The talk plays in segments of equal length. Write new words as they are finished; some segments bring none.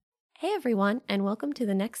Hey everyone, and welcome to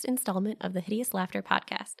the next installment of the Hideous Laughter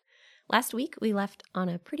podcast. Last week, we left on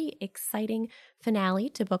a pretty exciting finale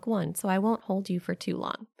to book one, so I won't hold you for too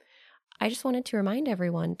long. I just wanted to remind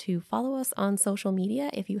everyone to follow us on social media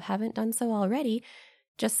if you haven't done so already,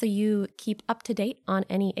 just so you keep up to date on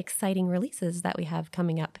any exciting releases that we have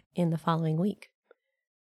coming up in the following week.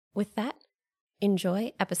 With that,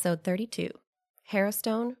 enjoy episode 32,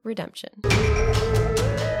 Harrowstone Redemption.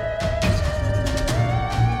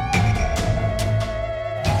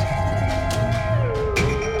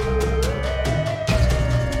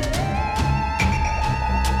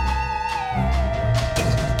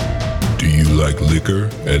 Like liquor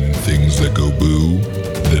and things that go boo?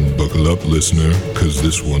 Then buckle up, listener, cause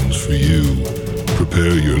this one's for you.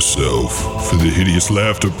 Prepare yourself for the Hideous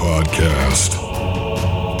Laughter podcast.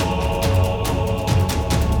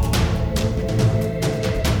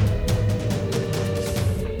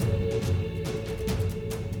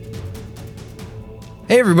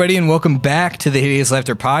 Hey everybody, and welcome back to the Hideous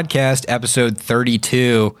Laughter podcast, episode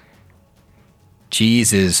 32.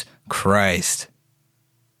 Jesus Christ.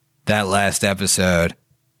 That last episode,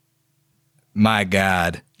 my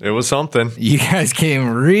God. It was something. You guys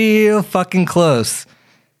came real fucking close.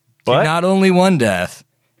 What? To not only one death,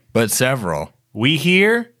 but several. We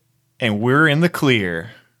here, and we're in the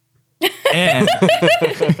clear. And,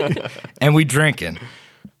 and we drinking.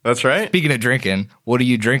 That's right. Speaking of drinking, what are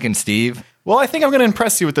you drinking, Steve? Well, I think I'm going to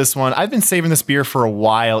impress you with this one. I've been saving this beer for a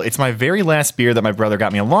while. It's my very last beer that my brother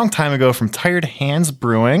got me a long time ago from Tired Hands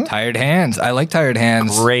Brewing. Tired Hands. I like Tired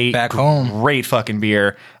Hands. Great. Back home. Great fucking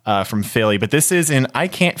beer from Philly. But this is an I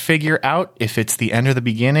can't figure out if it's the end or the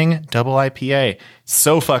beginning double IPA.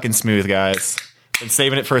 So fucking smooth, guys. Been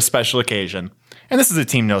saving it for a special occasion. And this is a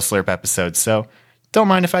Team No Slurp episode, so don't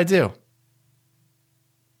mind if I do.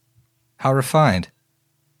 How refined.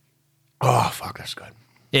 Oh, fuck, that's good.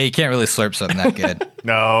 Yeah, you can't really slurp something that good.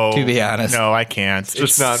 No. To be honest. No, I can't.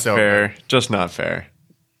 Just not so fair. good. Just not fair.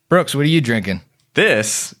 Brooks, what are you drinking?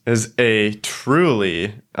 This is a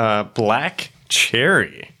truly black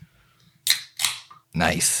cherry.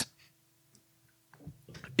 Nice.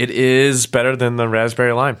 It is better than the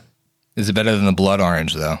raspberry lime. Is it better than the blood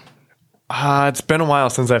orange, though? It's been a while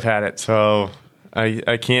since I've had it, so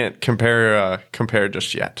I can't compare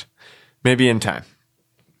just yet. Maybe in time.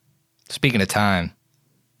 Speaking of time,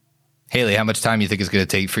 Haley, how much time do you think it's going to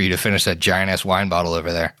take for you to finish that giant-ass wine bottle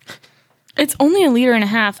over there? It's only 1.5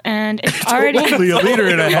 liters, and it's already... Only a liter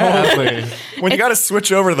and a half. When you got to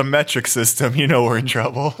switch over to the metric system, you know we're in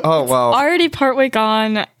trouble. Oh, well. already partway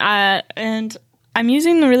gone, and I'm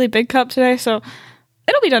using the really big cup today, so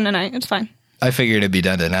it'll be done tonight. It's fine. I figured it'd be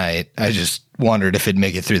done tonight. I just wondered if it'd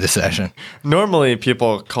make it through the session. Normally,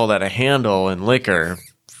 people call that a handle in liquor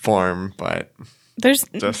form, but... There's,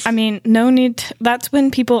 no need to, that's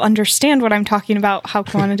when people understand what I'm talking about, how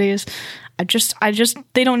quantities.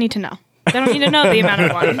 They don't need to know. They don't need to know the amount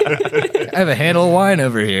of wine. I have a handle of wine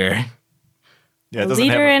over here. Yeah, A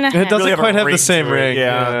liter and a half. It doesn't Really have a quite have the ring same to it, ring.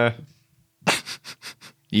 yeah.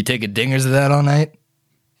 You taking dingers of that all night?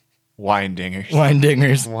 Wine dingers. Wine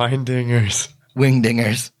dingers. Wine dingers. Wing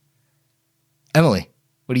dingers. Emily,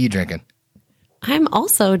 what are you drinking? I'm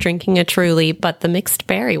also drinking a Truly, but the mixed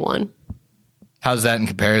berry one. How's that in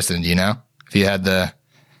comparison? Do you know? If you had the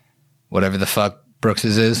whatever the fuck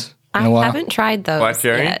Brooks's is in a while? I haven't tried those Black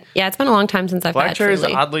cherry? yet. Yeah, it's been a long time since I've Black had cherry is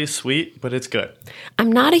Truly. oddly sweet, but it's good.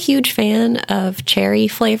 I'm not a huge fan of cherry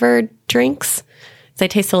flavored drinks. They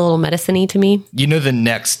taste a little medicine-y to me. You know the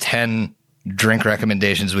next 10 drink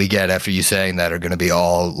recommendations we get after you saying that are going to be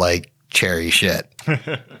all like cherry shit.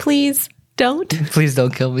 Please don't. Please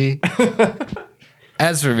don't kill me.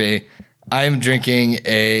 As for me, I am drinking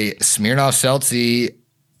a Smirnoff Seltzy,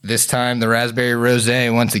 this time the raspberry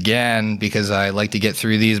rosé once again, because I like to get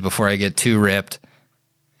through these before I get too ripped.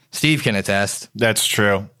 Steve can attest. That's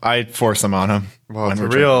true. I force them on him. Well, it's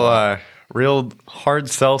a real hard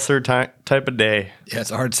seltzer type of day. Yeah,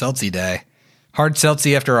 it's a hard Seltzy day. Hard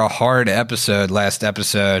Seltzy after a hard episode last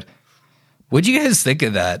episode. What'd you guys think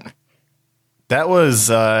of that? That was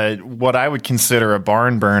what I would consider a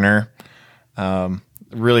barn burner.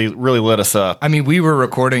 Really lit us up. I mean, we were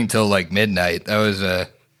recording till like midnight. That was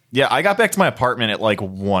Yeah, I got back to my apartment at like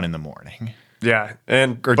 1 a.m. Yeah,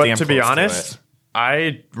 but damn to be close to honest, it.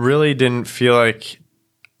 I really didn't feel like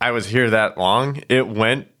I was here that long. It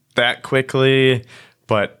went that quickly,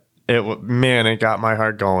 but it got my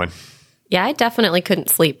heart going. Yeah, I definitely couldn't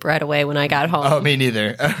sleep right away when I got home. Oh, me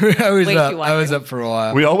neither. I was Way up. too I was wired. up for a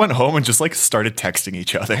while. We all went home and just like started texting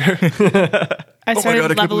each other. I started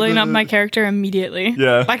God, I can't leveling believe up that. my character immediately.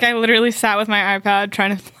 Yeah. Like I literally sat with my iPad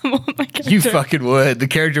trying to level up my character. You fucking would. The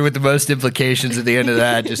character with the most implications at the end of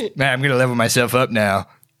that. Just, man, I'm going to level myself up now.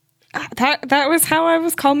 That was how I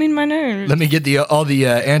was calming my nerves. Let me get all the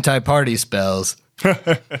anti-party spells.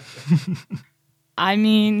 I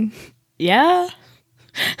mean, yeah.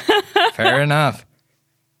 Fair enough.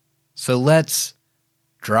 So let's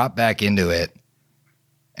drop back into it.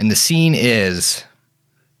 And the scene is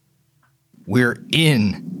we're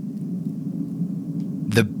in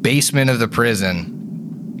the basement of the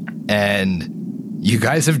prison, and you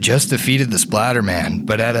guys have just defeated the Splatterman,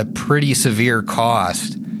 but at a pretty severe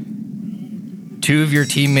cost. 2 of your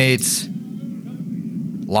teammates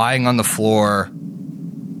lying on the floor,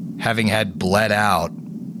 having had bled out.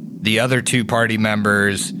 The other 2 party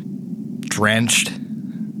members drenched,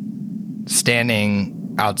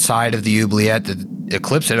 standing outside of the oubliette that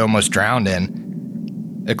Eclipse had almost drowned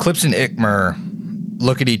in. Eclipse and Ikmer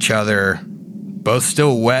look at each other, both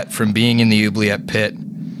still wet from being in the oubliette pit,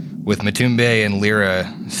 with Matumbe and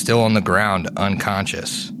Lyra still on the ground,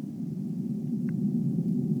 unconscious.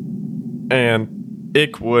 And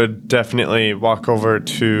Ik would definitely walk over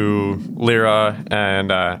to Lyra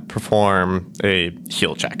and perform a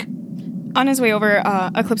heal check. On his way over,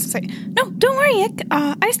 Eclipse would say, "No, don't worry, Ick.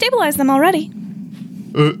 I stabilized them already."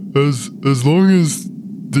 As long as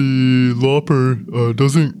the Lopper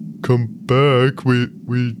doesn't come back,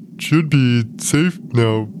 we should be safe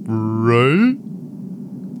now, right?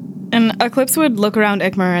 And Eclipse would look around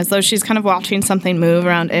Ikmer as though she's kind of watching something move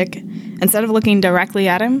around Ick. Instead of looking directly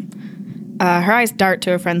at him, her eyes dart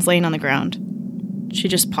to her friends laying on the ground. She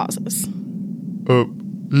just pauses.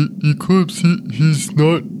 Eclipse, he's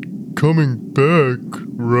not coming back,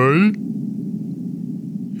 right?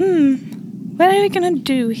 What are we gonna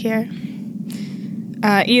do here?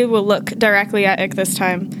 Ea will look directly at Ick this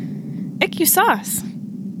time. Ick, you saw us.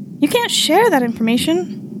 You can't share that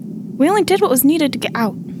information. We only did what was needed to get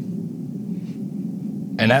out.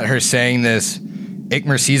 And at her saying this,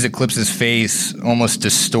 Ikmer sees Eclipse's face almost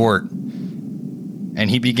distort, and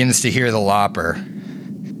he begins to hear the Lopper.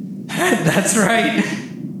 That's right.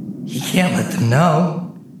 You can't let them know.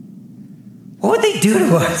 What would they do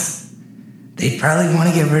to us? They'd probably want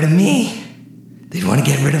to get rid of me. They'd want to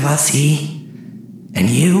get rid of us, he and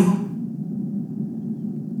you.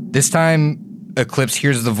 This time, Eclipse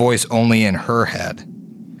hears the voice only in her head.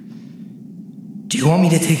 Do you want me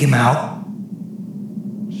to take him out?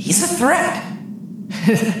 He's a threat.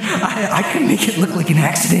 I could make it look like an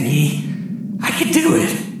accident, E. I could do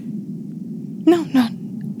it. No,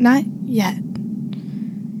 not yet.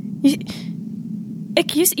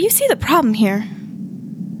 Ick, you see the problem here.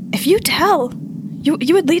 If you tell, you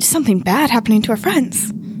would lead to something bad happening to our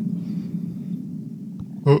friends.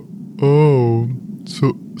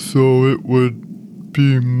 So it would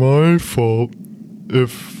be my fault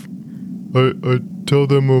if I tell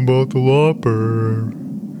them about the Lopper.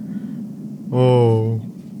 Oh.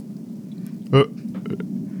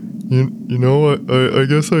 You know, I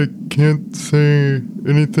guess I can't say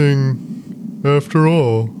anything after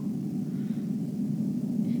all.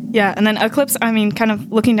 Yeah, and then Eclipse, kind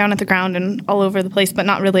of looking down at the ground and all over the place, but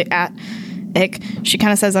not really at Ick, she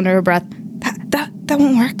kind of says under her breath, that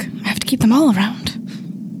won't work. I have to keep them all around.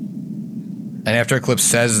 And after Eclipse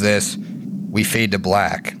says this, we fade to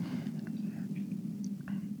black.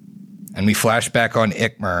 And we flash back on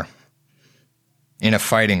Ikmer in a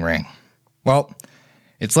fighting ring. Well,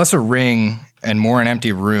 it's less a ring and more an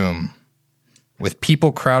empty room, with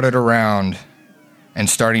people crowded around and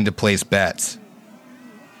starting to place bets.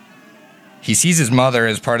 He sees his mother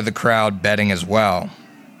as part of the crowd betting as well.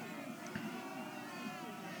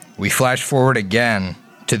 We flash forward again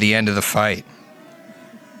to the end of the fight.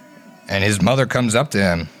 And his mother comes up to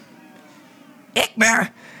him. Ikmer,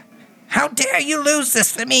 how dare you lose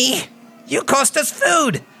this for me? You cost us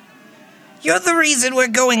food. You're the reason we're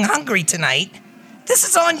going hungry tonight. This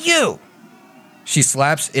is on you. She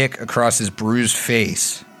slaps Ick across his bruised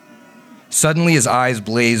face. Suddenly his eyes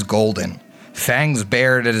blaze golden, fangs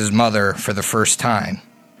bared at his mother for the first time.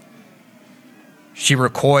 She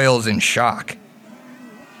recoils in shock.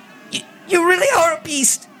 You really are a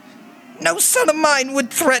beast. No son of mine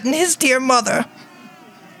would threaten his dear mother.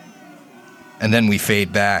 And then we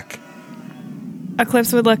fade back.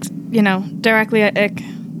 Eclipse would look, directly at Ick,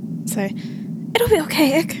 say, "It'll be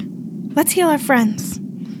okay, Ick. Let's heal our friends."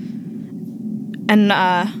 And,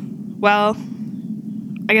 I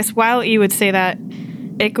guess while E would say that,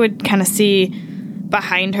 Ick would kind of see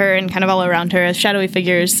behind her and kind of all around her as shadowy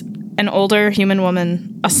figures an older human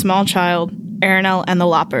woman, a small child, Aranel, and the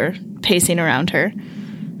Lopper pacing around her.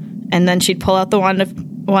 And then she'd pull out the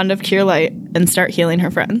wand of Cure Light and start healing her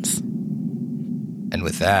friends. And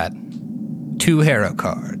with that, 2 Harrow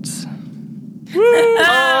cards.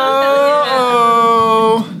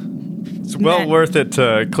 Oh! It's well worth it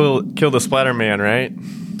to kill the Splatter Man, right?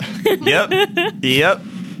 Yep.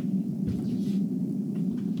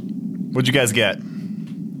 What'd you guys get?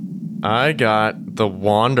 I got the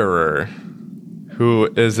Wanderer, who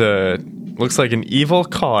is looks like an evil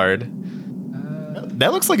card.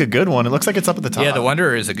 That looks like a good one. It looks like it's up at the top. Yeah, the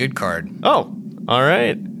Wanderer is a good card. Oh, all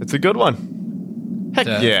right. It's a good one. Heck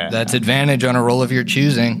yeah. That's advantage on a roll of your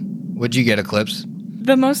choosing. What'd you get, Eclipse?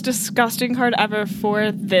 The most disgusting card ever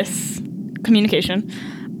for this communication.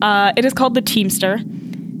 It is called the Teamster.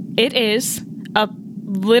 It is a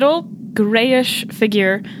little grayish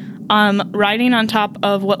figure riding on top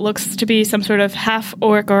of what looks to be some sort of half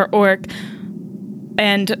orc or orc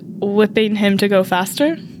and whipping him to go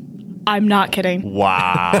faster. I'm not kidding.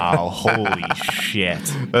 Wow. Holy shit.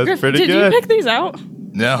 That's Griff, pretty did good. you pick these out?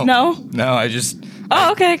 No. No? No, I just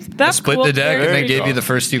Oh, okay. That's split cool. the deck and Very then gave cool. you the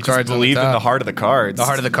first 2 cards on the Believe in the top. heart of the cards. The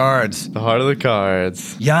heart of the cards. The heart of the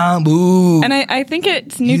cards. Yambu. And I think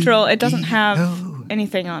it's neutral. It doesn't have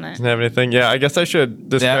anything on it. Doesn't have anything. Yeah, I guess I should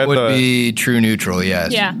That describe would be true neutral,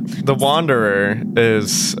 yes. Yeah. the Wanderer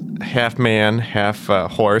is half man, half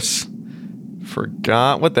horse.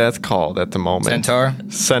 Forgot what that's called at the moment.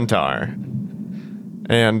 Centaur.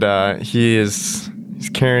 And he's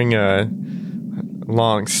carrying a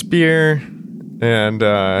long spear and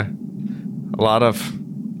a lot of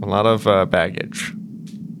baggage.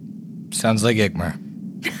 Sounds like Igmar.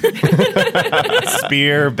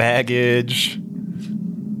 Spear, baggage.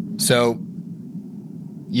 So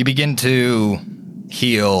you begin to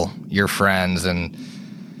heal your friends, and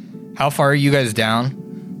how far are you guys down?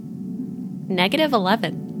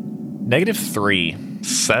 -11. -3.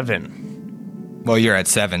 7. Well, you're at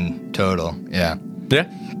 7 total. Yeah. Yeah.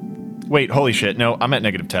 Wait, holy shit. No, I'm at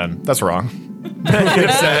 -10. That's wrong.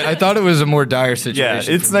 I thought it was a more dire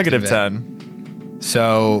situation. Yeah, it's for me to -10. bet.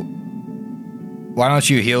 So why don't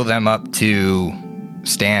you heal them up to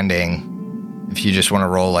standing if you just want to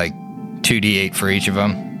roll like 2d8 for each of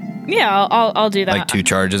them? Yeah, I'll do that. Like 2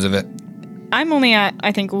 charges of it. I'm only at,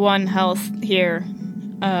 I think, 1 health here.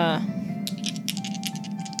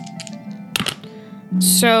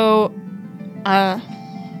 So,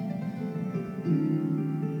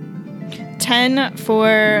 10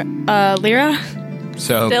 for Lyra.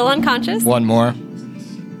 So Still unconscious? 1 more.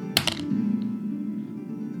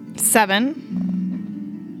 7.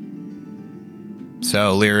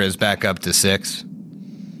 So Lyra is back up to 6.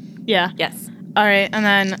 Yeah. Yes. All right, and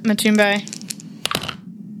then Matumbe.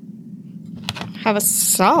 Have a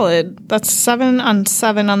solid. That's 7 on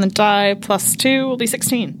 7 on the die, plus 2 will be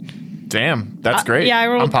 16. Damn, that's great. yeah, I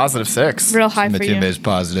rolled- I'm positive 6. Real high for you. Matumbe is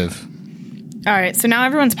positive. All right, so now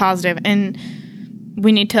everyone's positive, and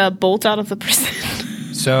we need to bolt out of the prison.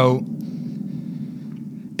 So,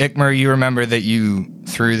 Ikmer, you remember that you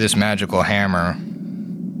threw this magical hammer.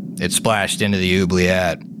 It splashed into the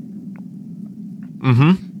oubliette.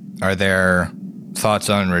 Mm-hmm. Are there thoughts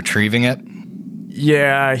on retrieving it?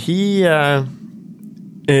 Yeah, he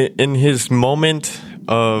in his moment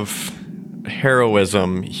of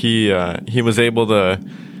heroism, he was able to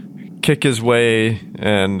kick his way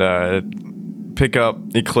and pick up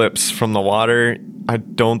Eclipse from the water. I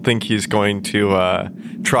don't think he's going to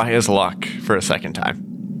try his luck for a second time.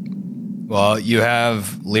 Well, you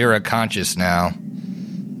have Lyra conscious now.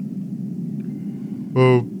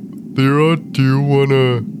 Lyra, do you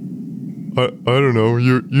wanna? I don't know.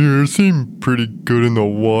 You seem pretty good in the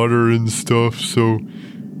water and stuff. So,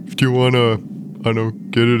 do you wanna? I don't know.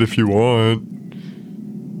 Get it if you want.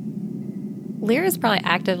 Lyra's probably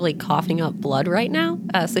actively coughing up blood right now,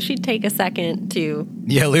 so she'd take a second to...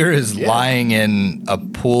 Yeah, Lyra is lying in a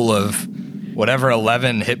pool of whatever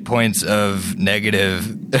 11 hit points of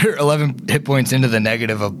negative, 11 hit points into the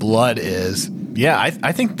negative of blood is. Yeah,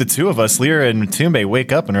 I think the two of us, Lyra and Matumbe,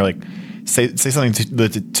 wake up and are like, say something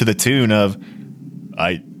to the tune of,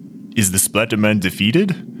 is the Splatterman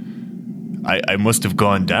defeated? I must have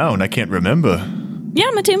gone down. I can't remember.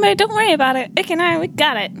 Yeah, Matumbe, don't worry about it. Ick and I, we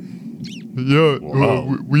got it. Yeah,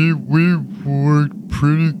 we worked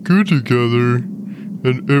pretty good together,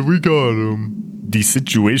 and we got him. The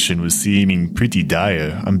situation was seeming pretty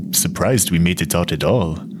dire. I'm surprised we made it out at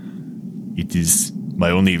all. It is my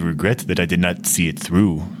only regret that I did not see it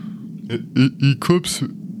through. Eclipse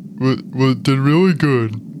did really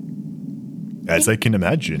good. As I can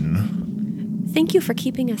imagine. Thank you for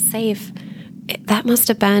keeping us safe. That must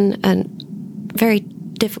have been a very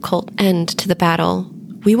difficult end to the battle.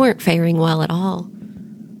 We weren't faring well at all.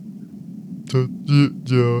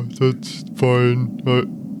 Yeah, that's fine.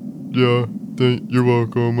 You're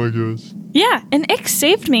welcome, I guess. Yeah, and Ick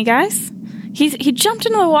saved me, guys. He jumped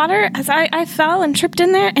into the water as I fell and tripped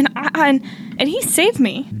in there, and he saved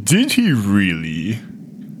me. Did he really?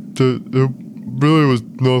 It really was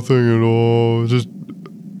nothing at all. Just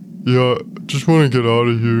want to get out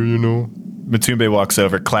of here, you know. Matumbe walks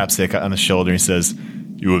over, claps Ick on the shoulder, and says,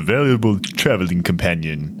 "You're a valuable traveling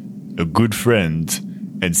companion, a good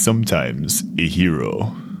friend, and sometimes a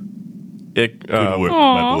hero. Ick, Good work,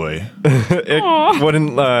 my boy." Ick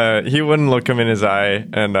wouldn't look him in his eye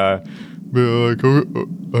and But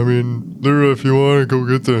Lyra, if you want to go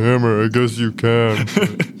get the hammer, I guess you can.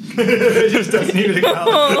 It just doesn't even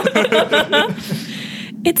go.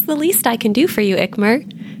 It's the least I can do for you, Ikmer.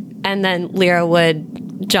 And then Lyra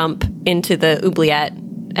would jump into the oubliette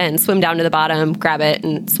and swim down to the bottom, grab it,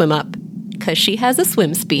 and swim up. Because she has a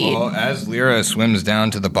swim speed. Well, as Lyra swims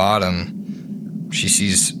down to the bottom, she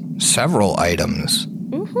sees several items.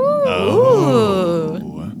 Ooh.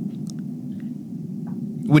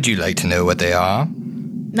 Would you like to know what they are?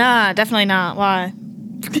 Nah, definitely not. Why?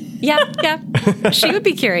 Yeah. She would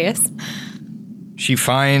be curious. She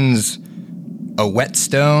finds a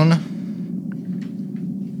whetstone,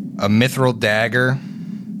 a mithril dagger,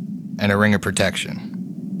 and a ring of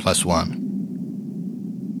protection. +1.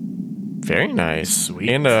 very nice. Sweet.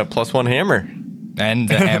 And a +1 hammer. And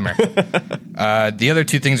the hammer. The other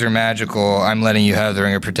two things are magical. I'm letting you have the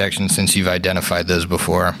ring of protection since you've identified those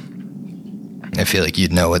before. I feel like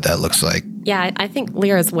you'd know what that looks like. Yeah, I think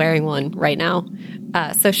Lyra's wearing one right now.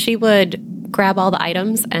 So she would grab all the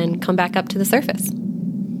items and come back up to the surface.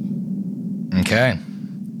 Okay.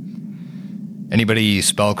 Anybody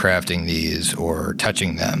spellcrafting these or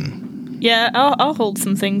touching them? Yeah, I'll hold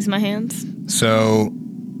some things in my hands. So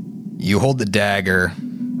you hold the dagger.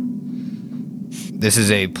 This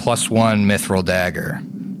is a +1 mithril dagger.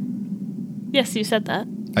 Yes, you said that.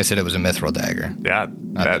 I said it was a mithril dagger. Yeah.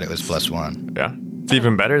 Not that it was +1. Yeah. It's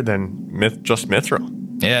even better than just mithril.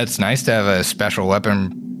 Yeah, it's nice to have a special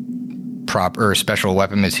weapon special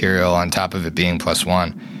weapon material on top of it being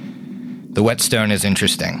 +1. The whetstone is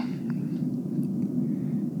interesting.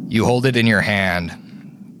 You hold it in your hand,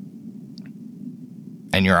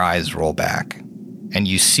 and your eyes roll back, and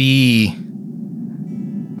you see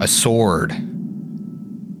a sword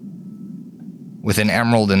with an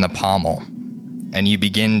emerald in the pommel, and you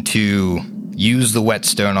begin to use the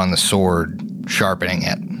whetstone on the sword, sharpening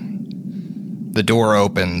it. The door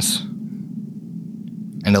opens,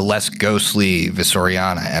 and a less ghostly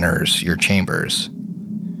Visoriana enters your chambers.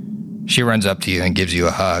 She runs up to you and gives you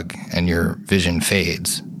a hug, and your vision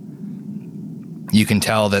fades. You can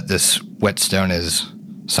tell that this whetstone is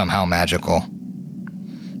somehow magical,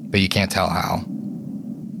 but you can't tell how.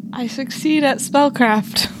 I succeed at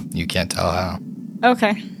spellcraft. You can't tell how.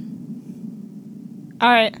 Okay. All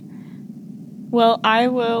right. Well, I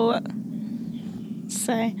will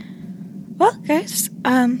say, well, guys,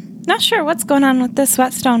 not sure what's going on with this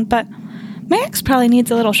whetstone, but my axe probably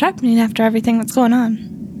needs a little sharpening after everything that's going on.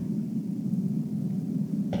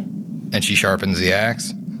 And she sharpens the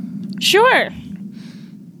axe, Sure.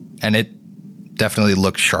 and it definitely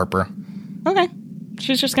looks sharper. Okay.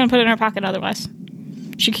 She's just going to put it in her pocket otherwise.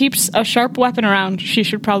 She keeps a sharp weapon around. She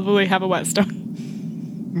should probably have a whetstone.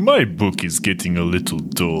 My book is getting a little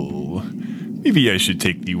dull. Maybe I should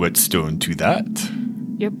take the whetstone to that.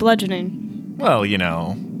 You're bludgeoning. Well, you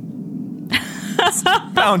know. It's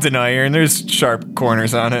bound in iron. There's sharp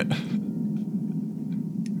corners on it.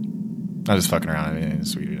 I'm just fucking around. I mean,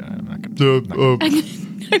 it's sweet. I'm not gonna.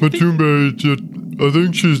 Matumbe, I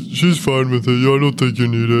think she's fine with it. I don't think you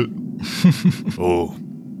need it. Oh,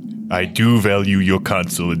 I do value your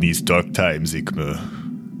counsel in these dark times, Ikma.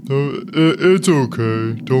 No, it's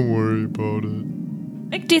okay. Don't worry about it.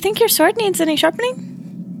 Like, do you think your sword needs any sharpening?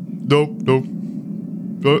 Nope.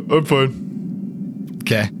 I'm fine.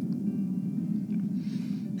 Okay.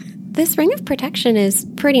 This ring of protection is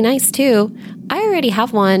pretty nice, too. I already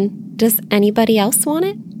have one. Does anybody else want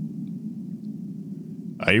it?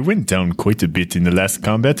 I went down quite a bit in the last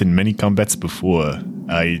combat and many combats before.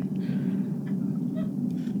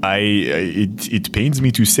 It pains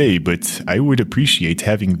me to say, but I would appreciate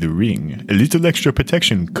having the ring. A little extra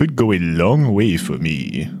protection could go a long way for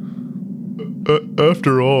me.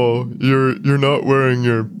 After all, you're not wearing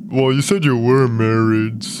your... Well, you said you were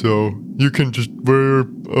married, so you can just wear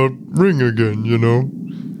a ring again, you know?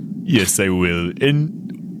 Yes, I will. And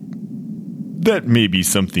that may be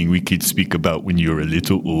something we could speak about when you're a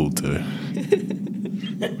little older.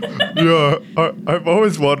 Yeah, I've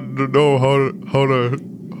always wanted to know how to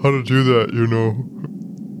how to do that, you know.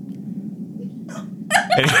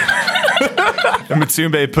 And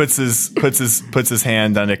Matumbe puts his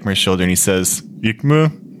hand on Ikmer's shoulder and he says,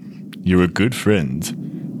 Ikmer, you're a good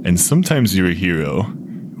friend, and sometimes you're a hero.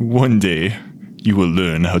 One day, you will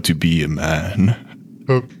learn how to be a man.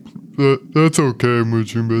 That's okay,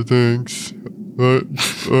 Muchumbe, thanks.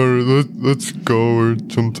 Alright, let's go or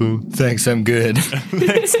something. Thanks, I'm good.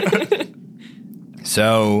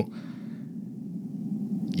 So,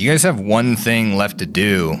 you guys have one thing left to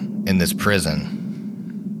do in this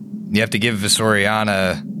prison. You have to give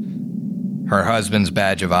Visoriana her husband's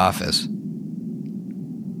badge of office.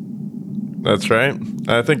 That's right.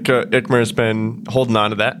 I think Ikmer's been holding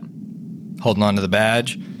on to that. Holding on to the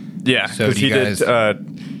badge? Yeah, So because do you guys-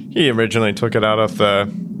 he originally took it out of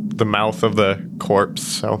the mouth of the corpse,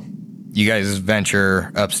 so. You guys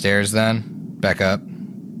venture upstairs then? Back up?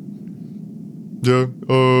 Yeah,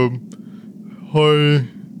 hi,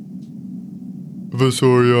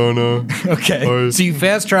 Visoriana. Okay. Hi. So you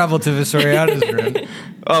fast travel to Visoriana's room.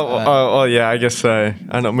 Oh, yeah, I guess, I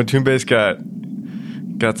don't know, Matumbe's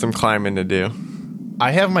got some climbing to do.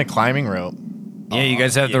 I have my climbing rope. Yeah, you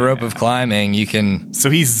guys have the rope of climbing. You can, So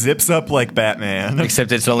he zips up like Batman.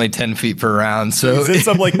 except it's only 10 feet per round. So He zips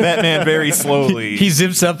up like Batman very slowly. he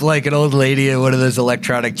zips up like an old lady in one of those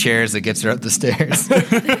electronic chairs that gets her up the stairs. He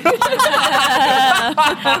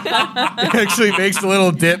actually makes a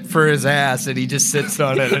little dip for his ass, and he just sits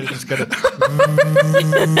on it and just kind of.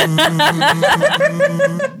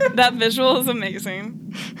 That visual is amazing.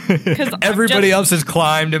 Because Everybody else has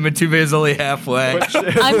climbed, and Matube is only halfway,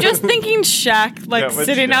 I'm just thinking Shaq, like Yeah, which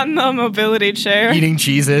sitting Shaq? out in the mobility chair. eating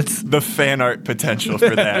Cheez-Its. The fan art potential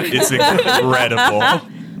for that is incredible.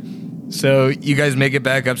 So you guys make it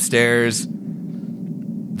back upstairs.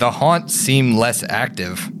 The haunts seem less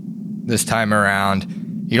active this time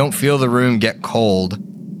around. You don't feel the room get cold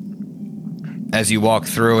as you walk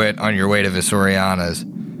through it on your way to Visoriana's.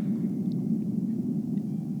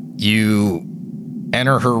 You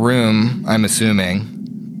enter her room, I'm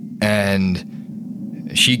assuming, and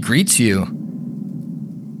she greets you.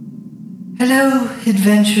 Hello,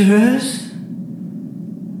 adventurers.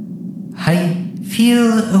 I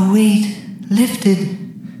feel a weight lifted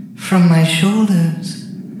from my shoulders.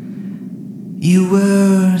 You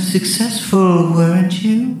were successful, weren't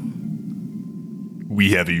you?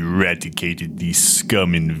 We have eradicated the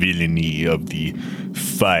scum and villainy of the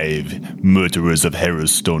 5 murderers of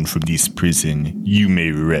Harrowstone from this prison. You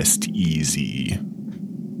may rest easy.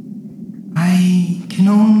 I can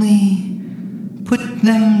only put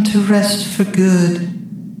them to rest for good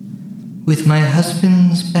with my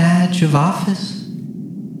husband's badge of office.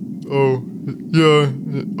 Oh, yeah,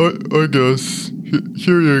 I guess.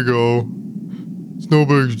 Here you go. It's no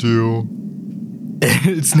big deal.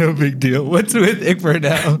 It's no big deal. What's with Ikmer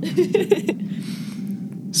now?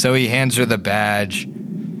 So he hands her the badge.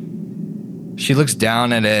 She looks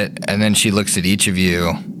down at it, and then she looks at each of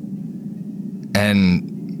you.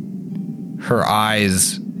 And her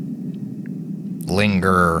eyes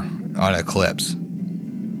linger on Eclipse.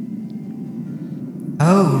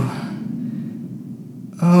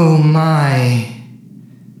 Oh my.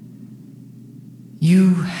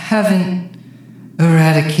 You haven't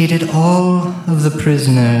eradicated all of the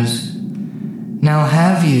prisoners, now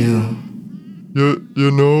have you?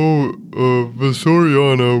 You know,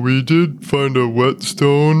 Visoriana, we did find a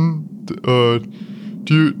whetstone.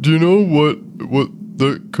 Do you know what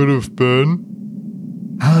that could have been?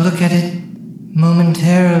 I'll look at it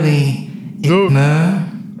momentarily, No. Ikmer.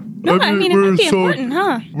 No, I mean, it might be important,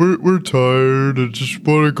 huh? We're tired. I just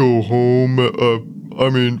want to go home. I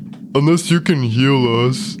mean, unless you can heal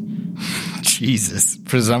us. Jesus,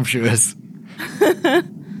 presumptuous.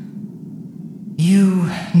 You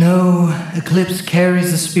know Eclipse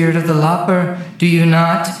carries the spirit of the Lopper, do you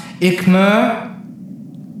not, Ikmer?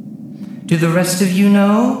 Do the rest of you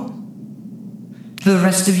know? Do the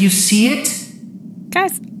rest of you see it?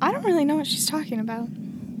 Guys, I don't really know what she's talking about.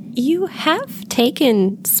 You have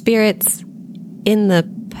taken spirits in the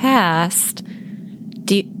past.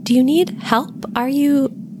 Do you need help? Are you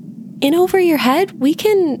in over your head? We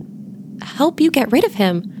can help you get rid of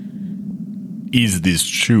him. Is this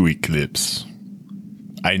true, Eclipse?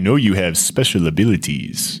 I know you have special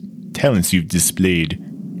abilities, talents you've displayed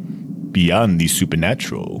beyond the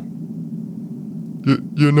supernatural.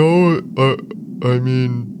 You know, I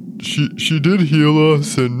mean, she did heal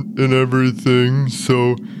us and everything,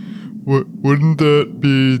 so wouldn't that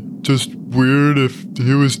be just weird if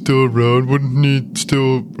he was still around? Wouldn't he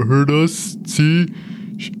still hurt us? See?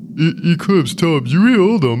 Eclipse, tell him you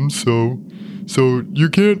healed him, so you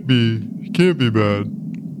can't be bad.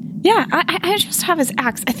 Yeah, I just have his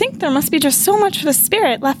axe. I think there must be just so much of the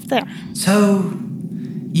spirit left there. So,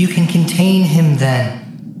 you can contain him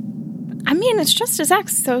then? I mean, it's just his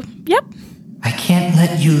axe, so yep. I can't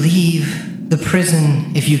let you leave the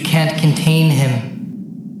prison if you can't contain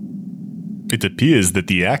him. It appears that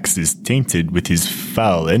the axe is tainted with his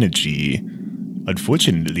foul energy.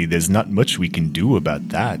 Unfortunately, there's not much we can do about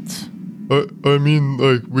that. I mean,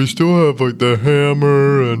 like, we still have, like, the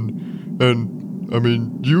hammer and I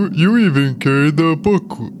mean, you even carried the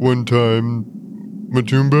book one time,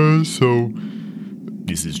 Matumba, so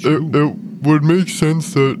This is true. it would make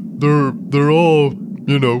sense that they're all,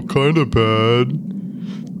 kind of bad.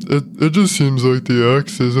 It just seems like the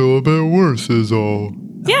axe is a little bit worse is all.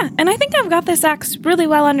 Yeah, and I think I've got this axe really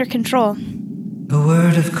well under control. A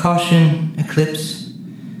word of caution, Eclipse.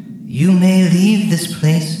 You may leave this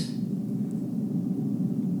place,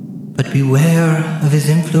 but beware of his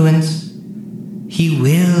influence. He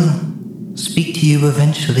will speak to you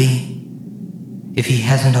eventually, if he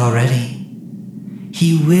hasn't already.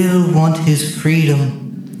 He will want his freedom.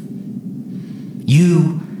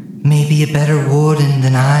 You may be a better warden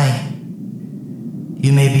than I.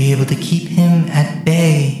 You may be able to keep him at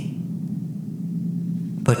bay,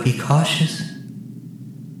 but be cautious.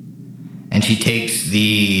 And she takes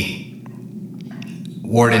the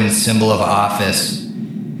warden's symbol of office,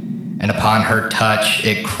 and upon her touch,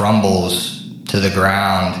 it crumbles to the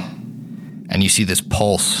ground, and you see this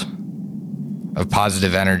pulse of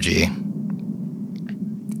positive energy.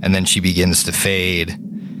 And then she begins to fade.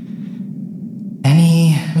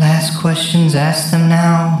 Any last questions? Ask them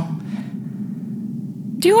now.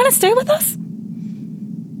 Do you want to stay with us?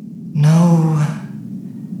 No.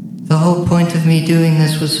 The whole point of me doing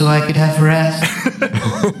this was so I could have rest.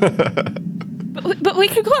 But we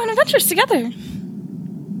could go on adventures together.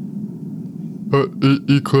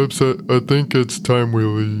 Eclipse, I think it's time we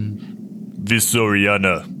leave.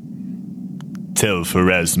 Visoriana, tell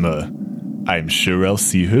Pharasma, I'm sure I'll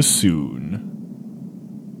see her soon.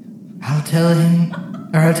 I'll tell him,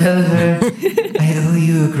 or I'll tell her, I owe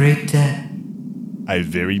you a great debt. I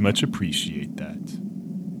very much appreciate that.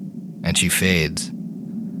 And she fades.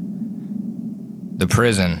 The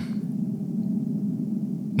prison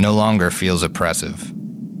no longer feels oppressive.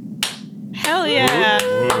 Hell yeah.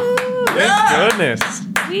 Thank goodness.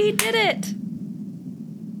 We did it.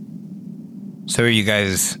 So are you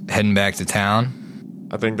guys heading back to town?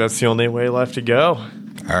 I think that's the only way left to go.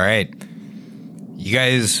 All right. You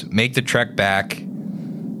guys make the trek back.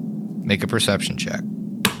 Make a perception check.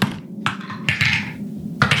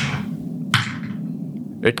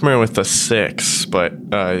 Ikmer with the 6, but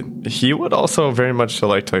he would also very much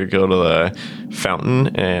like to go to the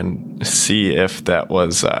fountain and see if that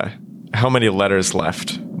was how many letters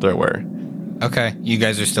left there were. Okay. You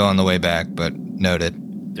guys are still on the way back, but noted.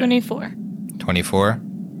 24. 24?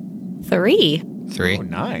 3. 3. Oh,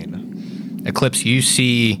 9. Eclipse, you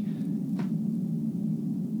see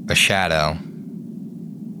a shadow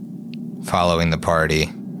following the party,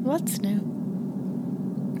 What's new?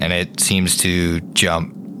 and it seems to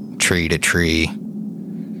jump tree to tree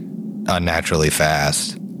unnaturally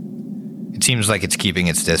fast. It seems like it's keeping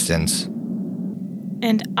its distance.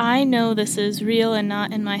 And I know this is real and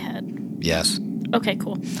not in my head. Yes. Okay,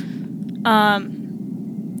 cool.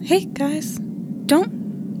 Hey guys,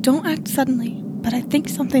 don't act suddenly, but I think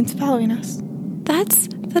something's following us. That's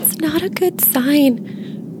not a good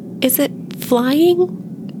sign. Is it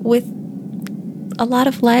flying with a lot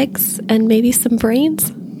of legs and maybe some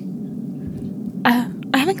brains?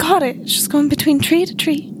 I haven't caught it. It's just going between tree to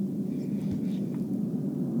tree.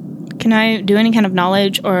 Can I do any kind of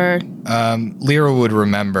knowledge or... Lyra would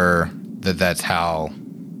remember that that's how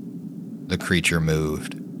the creature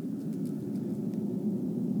moved.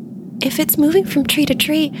 If it's moving from tree to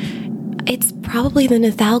tree, it's probably the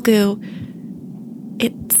Nithalgu.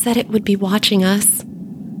 It said it would be watching us.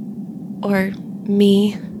 Or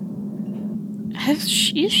me. Has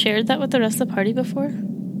she shared that with the rest of the party before?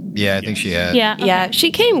 Yeah, I think she had. Yeah. okay. Yeah,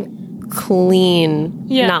 she came clean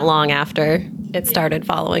Yeah. not long after it started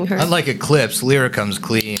following her. Unlike Eclipse, Lyra comes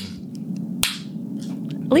clean.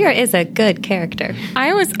 Lyra is a good character.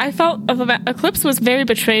 I felt Eclipse was very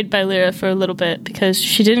betrayed by Lyra for a little bit because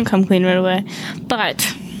she didn't come clean right away.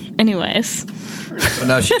 But, anyways. But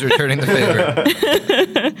now she's returning the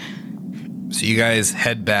favor. So you guys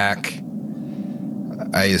head back,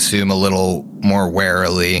 I assume a little more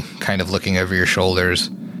warily, kind of looking over your shoulders.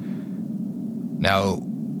 Now,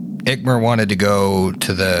 Ikmer wanted to go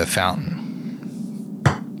to the fountain.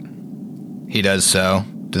 He does so.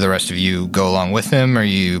 Do the rest of you go along with him, or are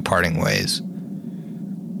you parting ways?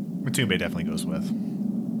 Matumbe definitely goes with.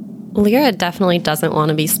 Lyra definitely doesn't want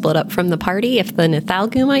to be split up from the party if the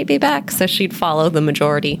Nithalgu might be back, so she'd follow the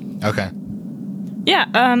majority. Okay. Yeah,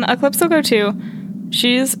 Eclipse will go too.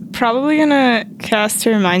 She's probably gonna cast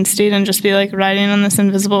her Mind State and just be like riding on this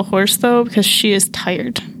invisible horse though, because she is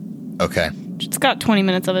tired. Okay. She's got 20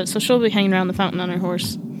 minutes of it, so she'll be hanging around the fountain on her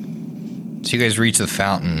horse. So you guys reach the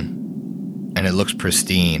fountain, and it looks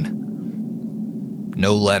pristine.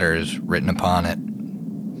 No letters written upon it.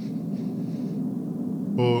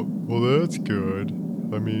 Well, that's good.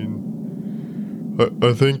 I mean,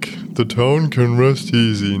 I think the town can rest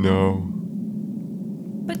easy now.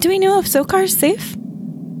 But do we know if Zokar's safe?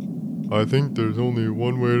 I think there's only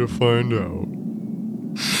one way to find out.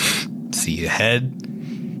 So you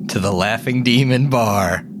head to the Laughing Demon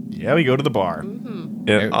Bar. Yeah, we go to the bar.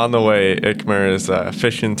 Yeah, on the way, Ikmer is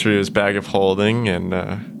fishing through his bag of holding and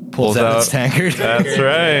Pulls out his tankard. That's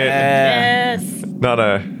right. Yes. Not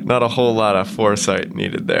a whole lot of foresight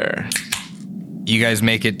needed there. You guys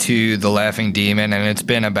make it to the Laughing Demon, and it's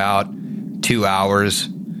been about 2 hours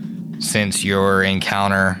since your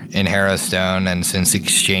encounter in Harrowstone and since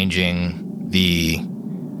exchanging the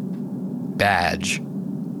badge.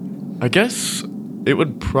 I guess it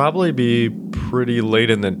would probably be pretty late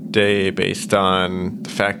in the day based on the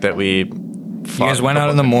fact that we You guys went out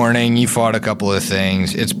in the morning, you fought a couple of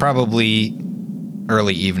things. It's probably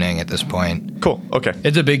early evening at this point. Cool, okay.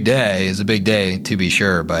 It's a big day. It's a big day, to be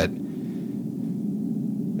sure, but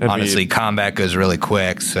honestly, combat goes really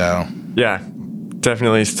quick, so... Yeah,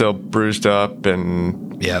 definitely still bruised up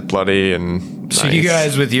and bloody and So nice. you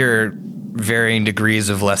guys, with your varying degrees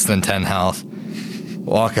of less than 10 health,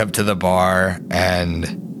 walk up to the bar, and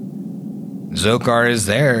Zokar is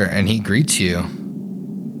there, and he greets you.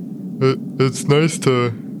 It's nice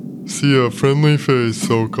to see a friendly face,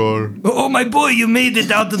 Sokar. Oh, my boy, you made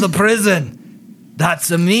it out of the prison. That's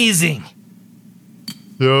amazing.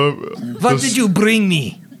 Yeah. What did you bring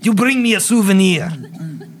me? You bring me a souvenir.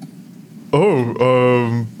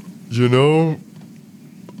 Oh,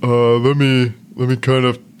 let me kind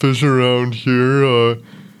of fish around here.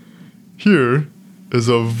 Here is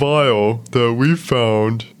a vial that we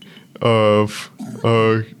found of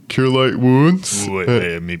cure light wounds.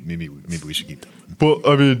 Maybe we should keep that one. Well,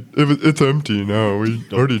 I mean, it's empty now. We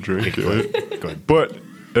already drank Go it. ahead. Go ahead. But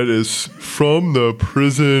it is from the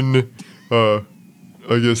prison, I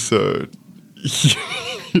guess,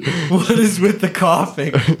 What is with the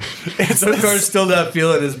coughing? Zokar's still not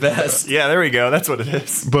feeling his best. Yeah, there we go. That's what it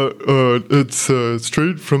is. but it's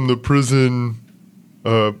straight from the prison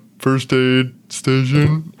first aid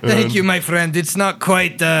station. Thank you, my friend. It's not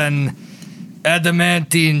quite an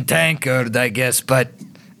adamantine tankard, I guess, but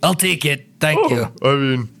I'll take it. Thank you. I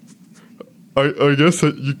mean, I guess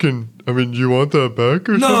that you can. I mean, you want that back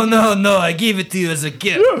or something? No. I gave it to you as a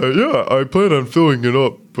gift. Yeah. I plan on filling it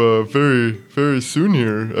up very, very soon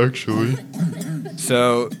here, actually.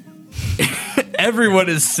 So everyone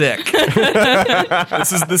is sick.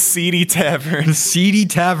 This is the seedy tavern. The seedy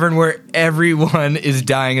tavern where everyone is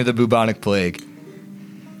dying of the bubonic plague.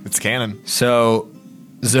 It's canon. So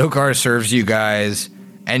Zokar serves you guys,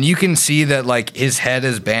 and you can see that like his head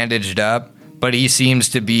is bandaged up, but he seems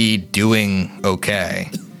to be doing okay.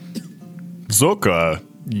 Zoka,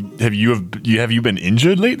 have you been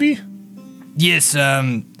injured lately? Yes,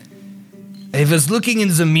 I was looking in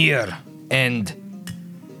the mirror, and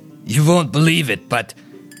you won't believe it, but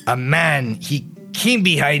a man, he came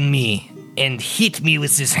behind me and hit me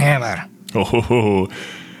with his hammer. Oh,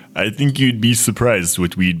 I think you'd be surprised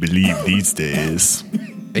what we'd believe these days.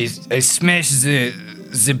 I smashed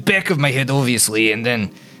the back of my head, obviously, and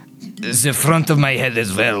then the front of my head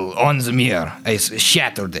as well, on the mirror. I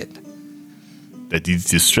shattered it. That is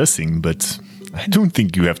distressing, but I don't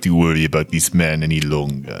think you have to worry about this man any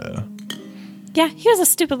longer. Yeah, he was a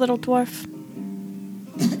stupid little dwarf.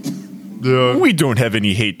 Yeah. We don't have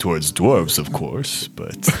any hate towards dwarves, of course,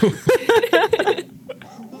 but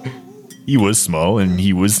he was small and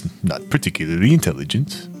he was not particularly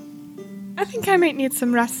intelligent. I think I might need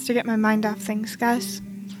some rest to get my mind off things, guys.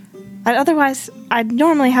 Otherwise, I'd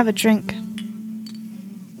normally have a drink.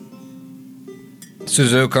 So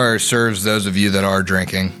Zokar serves those of you that are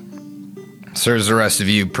drinking. Serves the rest of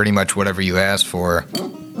you pretty much whatever you ask for.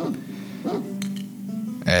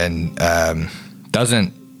 And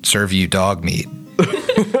doesn't serve you dog meat.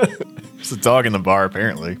 There's a dog in the bar,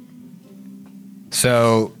 apparently.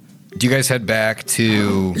 So, do you guys head back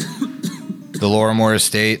to the Lorimore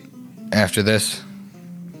estate after this?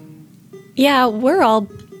 Yeah, we're all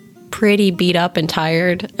pretty beat up and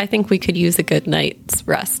tired. I think we could use a good night's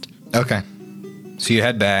rest. Okay. So you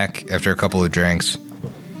head back after a couple of drinks.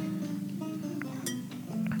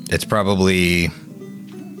 It's probably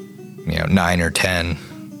 9 or 10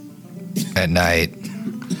 at night,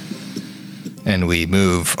 and we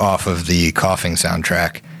move off of the coughing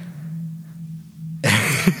soundtrack.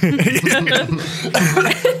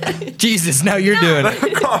 Jesus, now you're doing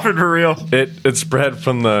it. Coughing for real. It spread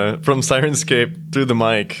from Sirenscape through the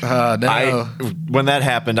mic. No. When that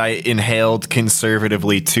happened, I inhaled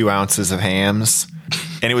conservatively 2 ounces of hams,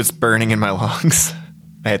 and it was burning in my lungs.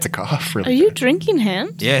 I had to cough. Are you drinking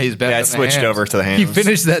hams? Yeah, he's back. Yeah, I on the switched hams. over to the hams. He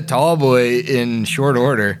finished that tall boy in short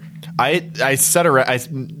order. I set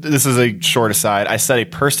this is a short aside. I set a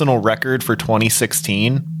personal record for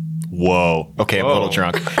 2016. Whoa. Okay, I'm a little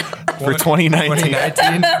drunk. For 2019.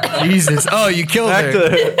 2019? Jesus. Oh, you killed her.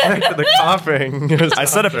 Back to the coughing. I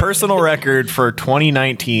set a personal record for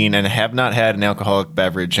 2019 and have not had an alcoholic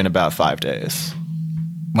beverage in about 5 days.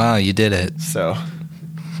 Wow, you did it. So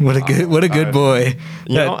What a good boy.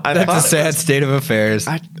 I That's a thought sad state of affairs.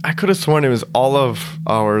 I could have sworn it was all of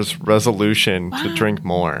ours resolution to drink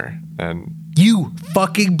more, and You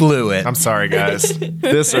fucking blew it. I'm sorry, guys.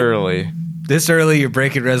 this early. This early, you're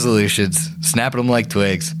breaking resolutions, snapping them like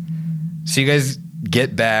twigs. So you guys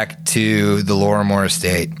get back to the Lorimore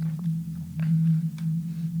estate.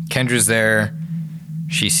 Kendra's there.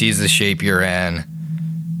 She sees the shape you're in.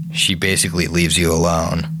 She basically leaves you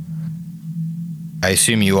alone. I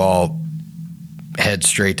assume you all head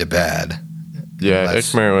straight to bed. Yeah,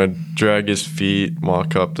 Unless- Ikmar would drag his feet,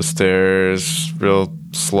 walk up the stairs real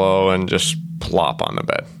slow, and just plop on the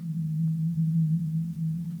bed.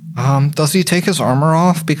 Does he take his armor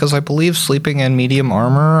off? Because I believe sleeping in medium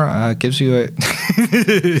armor gives you a...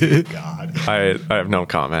 I have no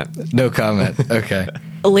comment. No comment. Okay.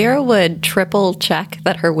 Lyra would triple check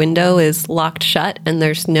that her window is locked shut and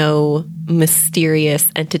there's no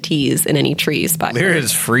mysterious entities in any trees by her.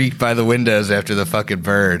 Lyra's freaked by the windows after the fucking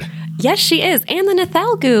bird. Yes, she is. And the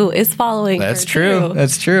Nathalgu is following That's her, true. too.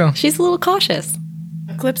 That's true. She's a little cautious.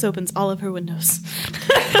 Eclipse opens all of her windows.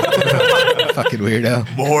 Fucking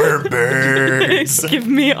weirdo. More birds. Give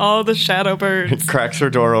me all the shadow birds. Cracks her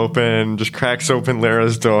door open, just cracks open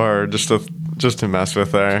Lyra's door just to mess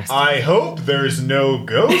with her. I hope there's no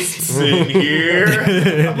ghosts in here.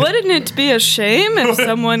 Wouldn't it be a shame if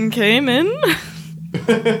someone came in?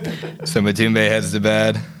 So Matumbe heads to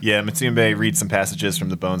bed. Yeah, Matumbe reads some passages from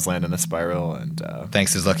the Bones Land in a Spiral and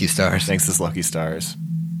Thanks his lucky stars. thanks his lucky stars.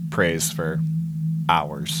 Prays for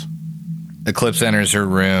hours. Eclipse enters her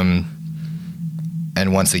room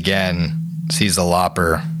and once again sees the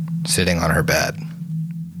Lopper sitting on her bed.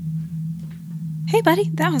 Hey, buddy,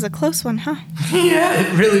 that was a close one, huh? Yeah,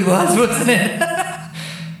 it really was, wasn't it?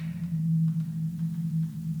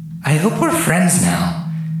 I hope we're friends now.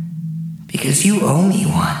 Because you owe me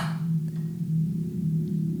one.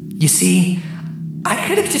 You see, I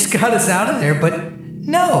could have just got us out of there, but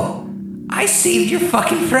no. I saved your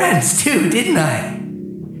fucking friends too, didn't I?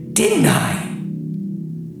 Didn't I?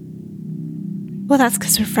 Well, that's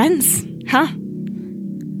because we're friends, huh?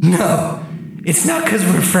 No, it's not because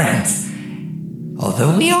we're friends.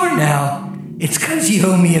 Although we are now, it's because you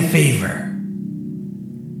owe me a favor.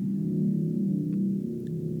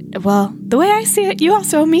 Well, the way I see it, you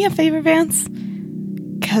also owe me a favor, Vance.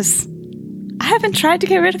 Because I haven't tried to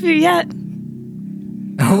get rid of you yet.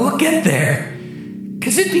 Oh, we'll get there.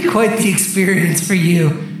 Because it'd be quite the experience for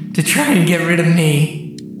you to try and get rid of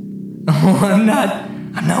me. Oh, I'm not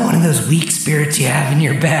one of those weak spirits you have in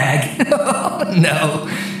your bag. Oh, no.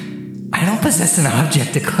 I don't possess an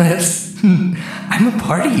object, Eclipse. I'm a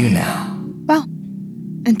part of you now. Well,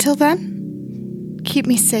 until then, keep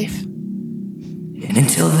me safe. And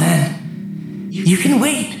until then, you can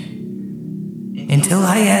wait. Until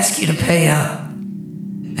I ask you to pay up.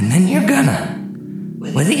 And then you're gonna.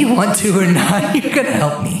 Whether you want to or not, you're gonna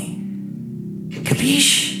help me.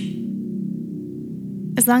 Capiche?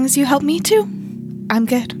 As long as you help me too, I'm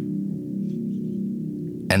good.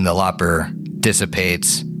 And the Lopper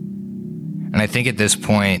dissipates. And I think at this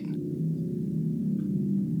point,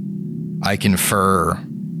 I confer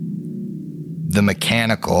the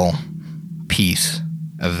mechanical piece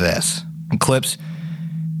of this. Eclipse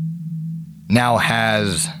now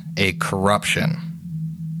has a corruption.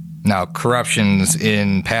 Now, corruptions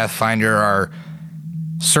in Pathfinder are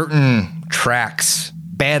certain tracks,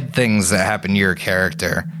 bad things that happen to your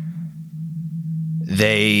character.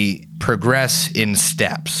 They progress in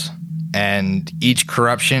steps, and each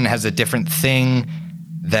corruption has a different thing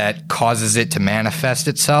that causes it to manifest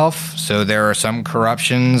itself. So there are some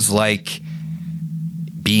corruptions like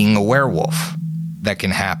being a werewolf that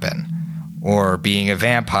can happen, or being a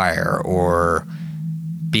vampire, or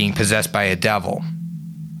being possessed by a devil.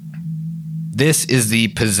 This is the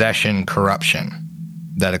possession corruption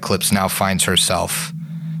that Eclipse now finds herself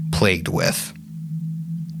plagued with.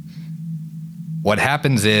 What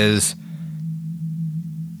happens is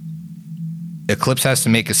Eclipse has to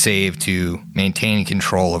make a save to maintain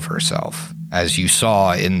control of herself, as you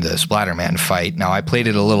saw in the Splatterman fight. Now, I played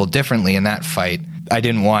it a little differently in that fight. I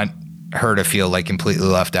didn't want her to feel like completely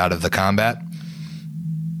left out of the combat.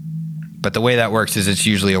 But the way that works is it's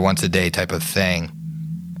usually a once-a-day type of thing.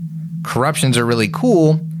 Corruptions are really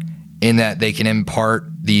cool in that they can impart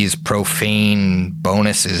these profane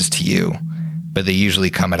bonuses to you, but they usually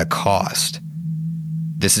come at a cost.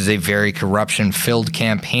 This is a very corruption-filled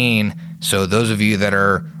campaign, so those of you that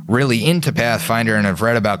are really into Pathfinder and have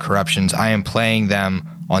read about corruptions, I am playing them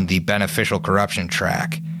on the beneficial corruption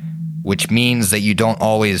track, which means that you don't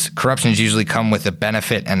always... Corruptions usually come with a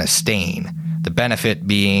benefit and a stain. The benefit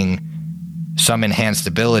being some enhanced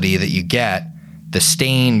ability that you get, the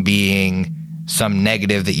stain being some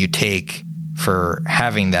negative that you take for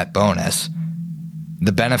having that bonus.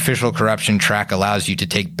 The beneficial corruption track allows you to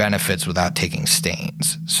take benefits without taking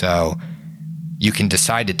stains. So you can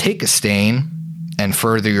decide to take a stain and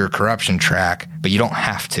further your corruption track, but you don't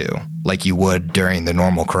have to, like you would during the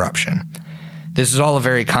normal corruption. This is all a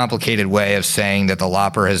very complicated way of saying that the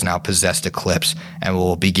Lopper has now possessed Eclipse and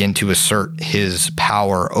will begin to assert his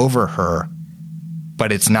power over her,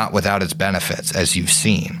 but it's not without its benefits, as you've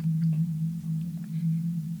seen.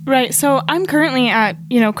 Right, so I'm currently at,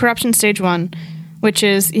 corruption stage 1, which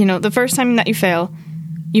is, the first time that you fail,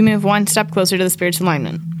 you move one step closer to the spirit's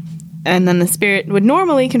alignment. And then the spirit would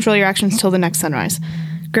normally control your actions till the next sunrise.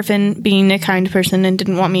 Griffin, being a kind person and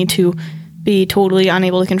didn't want me to be totally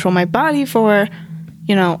unable to control my body for,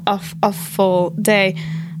 a full day,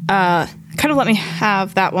 kind of let me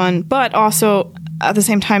have that one. But also, at the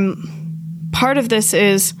same time, part of this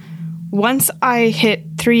is once I hit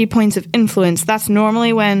 3 points of influence, that's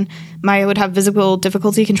normally when I would have visible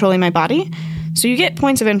difficulty controlling my body. So you get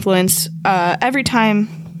points of influence every time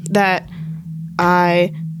that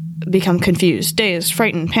I become confused, dazed,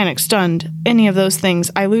 frightened, panicked, stunned, any of those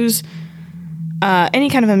things. I lose any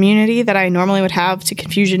kind of immunity that I normally would have to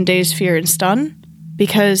confusion, daze, fear, and stun,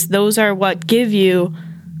 because those are what give you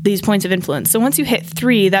these points of influence. So once you hit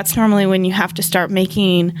 3, that's normally when you have to start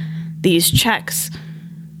making these checks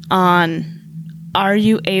on, are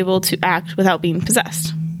you able to act without being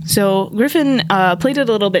possessed? So Griffin played it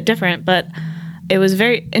a little bit different, but it was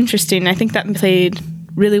very interesting. I think that played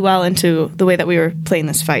really well into the way that we were playing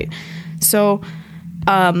this fight. So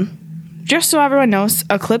just so everyone knows,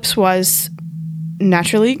 Eclipse was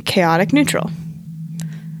naturally chaotic neutral.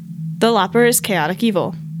 The Lopper is chaotic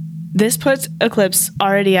evil. This puts Eclipse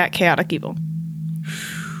already at chaotic evil.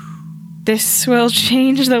 This will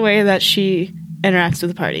change the way that she interacts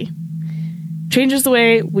with the party. Changes the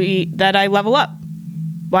way that I level up.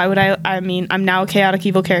 Why would I'm now a chaotic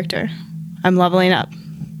evil character. I'm leveling up.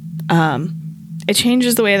 It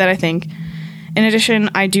changes the way that I think. In addition,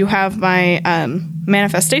 I do have my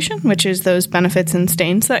manifestation, which is those benefits and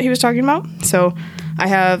stains that he was talking about. So I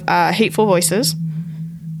have hateful voices,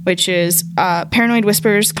 which is paranoid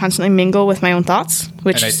whispers constantly mingle with my own thoughts.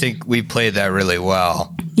 And I think we played that really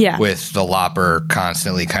well. Yeah. With the Lopper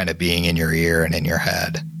constantly kind of being in your ear and in your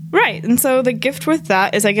head. Right. And so the gift with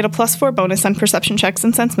that is I get a +4 bonus on perception checks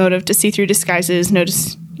and sense motive to see through disguises,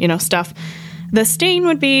 notice, stuff. The stain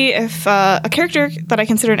would be if a character that I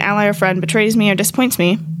consider an ally or friend betrays me or disappoints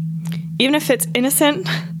me, even if it's innocent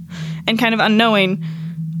and kind of unknowing,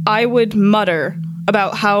 I would mutter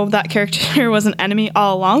about how that character was an enemy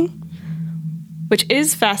all along, which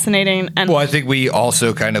is fascinating. And well, I think we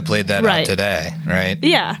also kind of played that out today, right?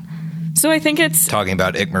 Yeah. So I think it's... talking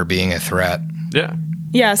about Ikmer being a threat. Yeah.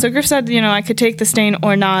 Yeah, so Griff said, I could take the stain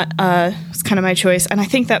or not. It's kind of my choice. And I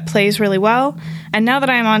think that plays really well. And now that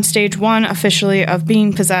I'm on stage 1 officially of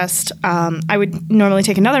being possessed, I would normally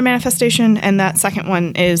take another manifestation. And that second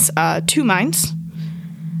one is 2 minds.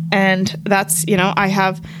 And that's, I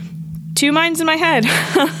have 2 minds in my head.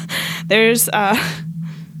 There's... the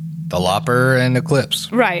Lopper and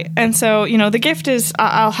Eclipse. Right. And so, the gift is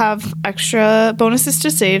I'll have extra bonuses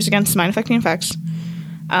to saves against mind-affecting effects.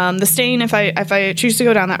 The stain, if I choose to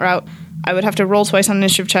go down that route, I would have to roll twice on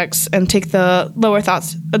initiative checks and take the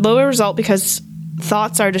lower result because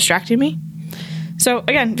thoughts are distracting me. So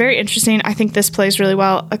again, very interesting. I think this plays really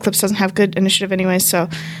well. Eclipse doesn't have good initiative anyway, so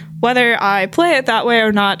whether I play it that way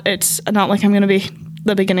or not, it's not like I'm going to be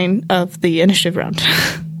the beginning of the initiative round.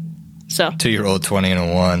 So 2-year-old 20 and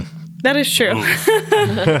a 1. That is true.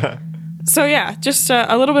 So yeah, just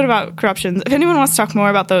a little bit about corruptions. If anyone wants to talk more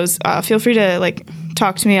about those, feel free to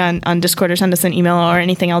talk to me on Discord or send us an email or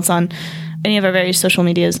anything else on any of our various social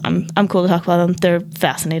medias. I'm cool to talk about them. They're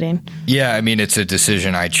fascinating. Yeah, I mean, it's a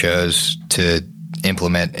decision I chose to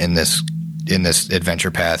implement in this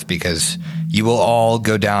adventure path, because you will all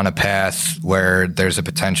go down a path where there's a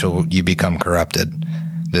potential you become corrupted.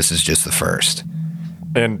 This is just the first.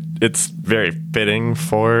 And it's very fitting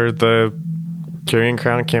for the Kyrian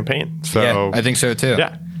Crown campaign. So yeah, I think so too.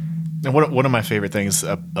 Yeah. And one of my favorite things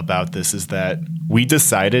about this is that we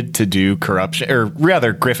decided to do corruption, or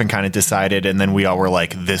rather Griffin kind of decided, and then we all were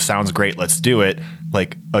like, this sounds great, let's do it,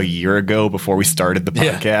 like a year ago before we started the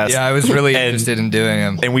podcast. Yeah, I was really interested in doing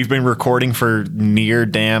them. And we've been recording for near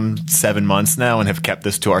damn 7 months now and have kept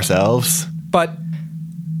this to ourselves. But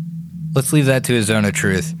let's leave that to his zone of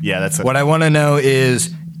truth. Yeah, that's what I want to know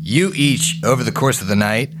is you each, over the course of the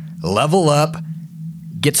night, level up,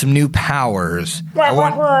 get some new powers.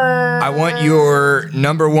 I want your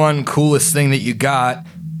number one coolest thing that you got.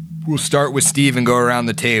 We'll start with Steve and go around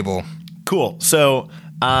the table. Cool. So,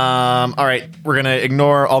 all right, we're going to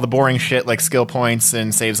ignore all the boring shit like skill points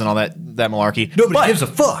and saves and all that malarkey. Nobody gives a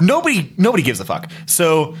fuck. Nobody gives a fuck.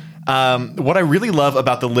 So, what I really love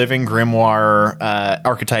about the Living Grimoire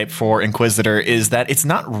archetype for Inquisitor is that it's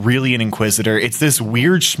not really an Inquisitor. It's this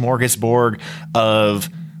weird smorgasbord of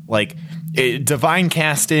like divine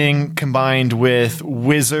casting combined with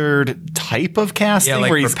wizard type of casting. Yeah, like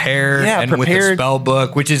where prepared and with a spell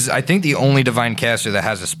book, which is, I think, the only divine caster that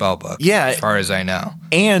has a spell book. Yeah. As far as I know.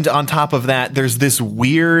 And on top of that, there's this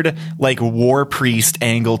weird like war priest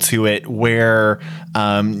angle to it where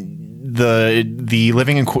the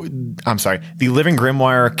living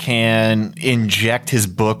Grimoire can inject his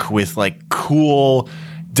book with like cool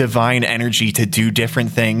divine energy to do different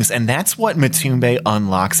things, and that's what Matumbe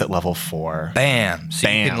unlocks at level 4. Bam. So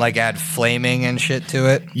you can like add flaming and shit to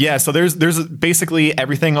it. Yeah, so there's basically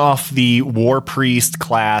everything off the war priest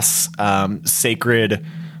class sacred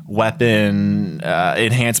weapon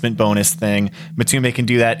enhancement bonus thing. Matumbe can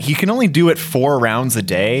do that. He can only do it 4 rounds a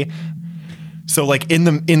day. So like in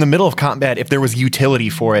the middle of combat, if there was utility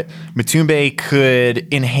for it, Matumbe could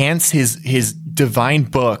enhance his divine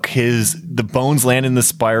book, the Bones Land in the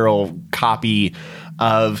Spiral copy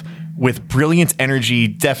of with brilliant energy,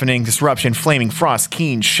 deafening disruption, flaming frost,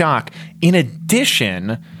 keen shock. In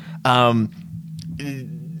addition,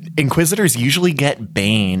 Inquisitors usually get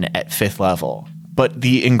Bane at 5th level, but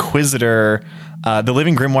the Inquisitor, the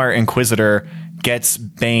Living Grimoire Inquisitor, gets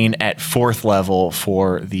Bane at 4th level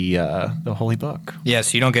for the Holy Book. Yeah,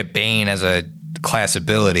 so you don't get Bane as a class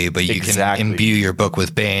ability, but you can imbue your book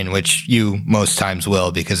with Bane, which you most times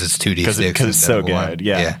will because it's 2d6. Because it's so good, 1.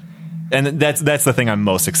 yeah. And that's the thing I'm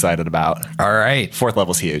most excited about. All right. 4th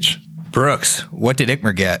level's huge. Brooks, what did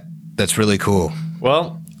Ikmer get that's really cool?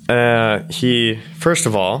 Well, he, first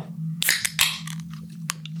of all,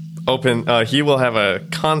 he will have a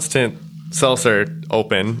constant seltzer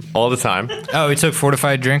open all the time. Oh, he took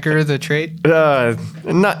Fortified Drinker, the trait?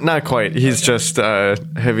 Not quite. He's just a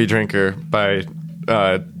heavy drinker by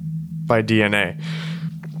DNA.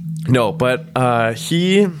 No, but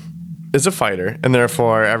he is a fighter, and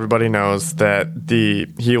therefore everybody knows that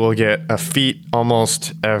he will get a feat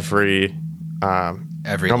almost every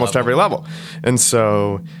level. And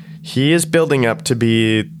so he is building up to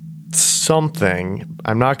be something.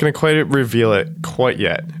 I'm not going to quite reveal it quite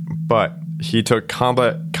yet, but he took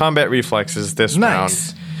combat reflexes this round.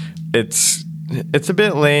 It's a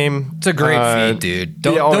bit lame. It's a great feat, dude.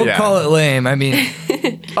 Don't call it lame. I mean,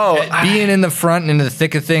 being in the front and in the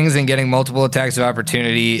thick of things and getting multiple attacks of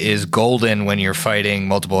opportunity is golden when you're fighting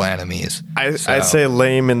multiple enemies. I'd say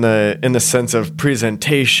lame in the sense of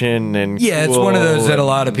presentation and it's one of those that a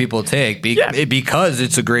lot of people take because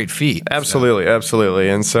it's a great feat. Absolutely.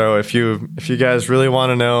 And so if you guys really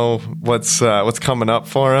want to know what's coming up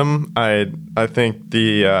for him, I think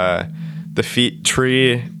the feat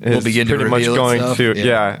tree is pretty much going itself.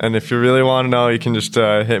 to and if you really want to know, you can just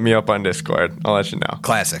hit me up on Discord. I'll let you know.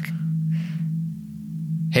 Classic.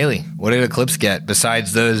 Haley, what did Eclipse get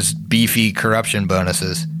besides those beefy corruption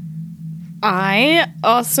bonuses? I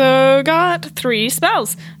also got 3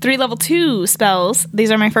 spells, 3 level 2 spells.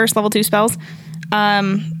 These are my first level 2 spells.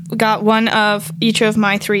 Got one of each of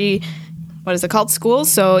my 3, what is it called, schools?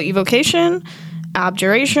 So evocation,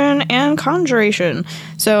 abjuration, and conjuration.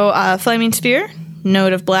 So Flaming Spear,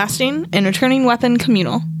 Note of Blasting, and Returning Weapon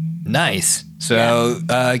Communal. Nice. So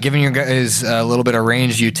giving your guys a little bit of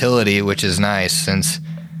ranged utility, which is nice since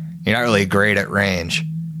you're not really great at range.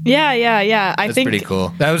 Yeah. That's pretty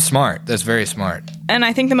cool. That was smart. That's very smart. And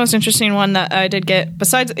I think the most interesting one that I did get,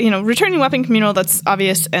 besides, Returning Weapon Communal, that's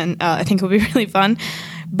obvious, and I think will be really fun.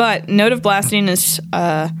 But Note of Blasting is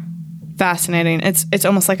fascinating. It's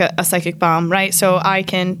almost like a psychic bomb, right? So I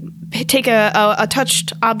can take a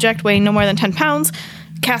touched object weighing no more than 10 pounds,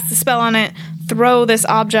 cast the spell on it, throw this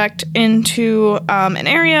object into an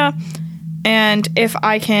area, and if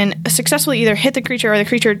I can successfully either hit the creature or the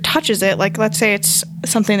creature touches it, like let's say it's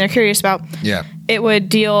something they're curious about, it would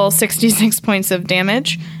deal 66 points of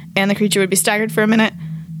damage, and the creature would be staggered for a minute.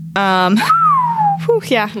 Yeah.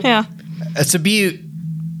 That's a beaut.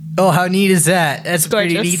 Oh, how neat is that? That's a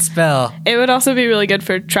pretty neat spell. It would also be really good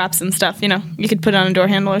for traps and stuff. You know, you could put it on a door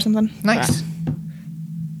handle or something. Nice.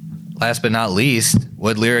 Last but not least,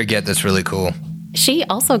 what'd Lyra get that's really cool? She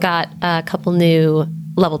also got a couple new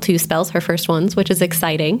level 2 spells, her first ones, which is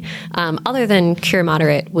exciting. Other than Cure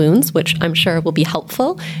Moderate Wounds, which I'm sure will be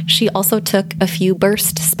helpful, she also took a few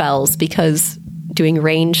burst spells because doing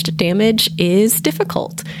ranged damage is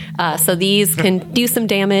difficult. So these can do some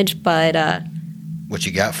damage, but... what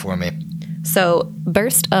you got for me? So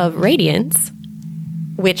Burst of Radiance,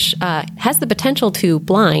 which has the potential to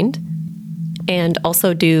blind and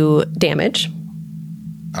also do damage.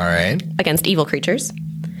 All right. Against evil creatures.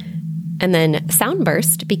 And then Sound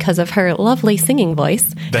Burst, because of her lovely singing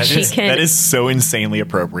voice. That is so insanely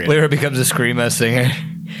appropriate. Lyra becomes a Screamo singer.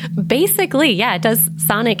 Basically, yeah, it does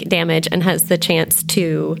sonic damage and has the chance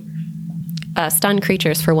to stun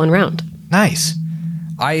creatures for 1 round. Nice.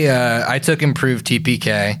 I took Improved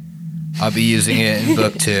TPK. I'll be using it in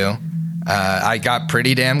book 2. I got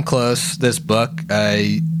pretty damn close this book.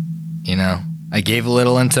 I gave a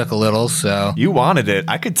little and took a little, so... You wanted it.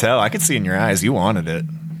 I could tell. I could see in your eyes. You wanted it.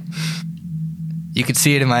 You could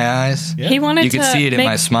see it in my eyes. Yeah. You could see it in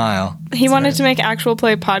my smile. He wanted to make actual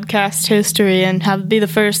play podcast history and be the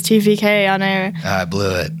first TVK on air. I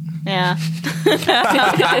blew it. Yeah.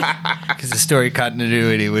 Because the story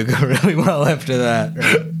continuity would go really well after that.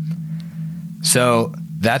 Right? So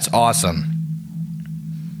that's awesome.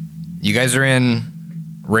 You guys are in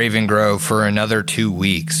Raven Grove for another 2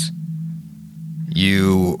 weeks.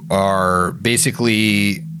 You are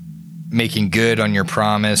basically making good on your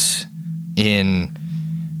promise in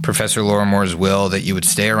Professor Lorimore's will that you would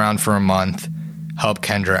stay around for a month, help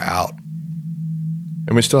Kendra out.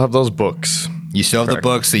 And we still have those books. You still have the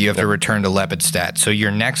books that you have to return to Lepidstadt. So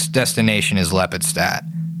your next destination is Lepidstadt.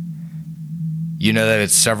 You know that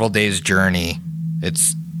it's several days' journey.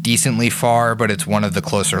 It's decently far, but it's one of the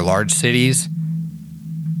closer large cities.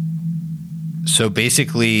 So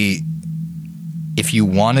basically, if you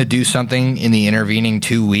want to do something in the intervening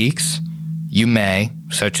 2 weeks, you may,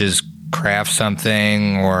 such as craft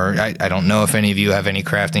something, or I don't know if any of you have any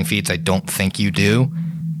crafting feats. I don't think you do.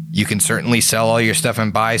 You can certainly sell all your stuff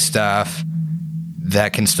and buy stuff.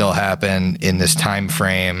 That can still happen in this time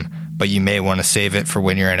frame, but you may want to save it for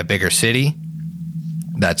when you're in a bigger city.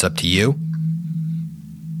 That's up to you.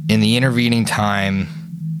 In the intervening time,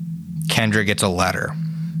 Kendra gets a letter.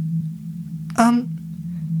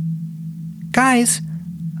 Guys,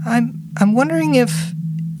 I'm wondering if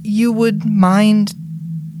you would mind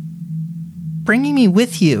bringing me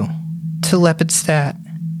with you to Lepidstadt.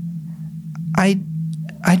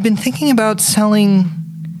 I'd been thinking about selling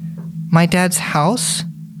my dad's house.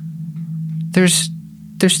 There's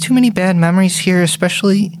too many bad memories here,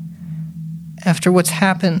 especially after what's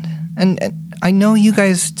happened. And I know you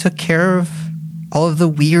guys took care of all of the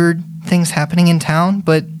weird things happening in town,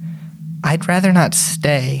 but I'd rather not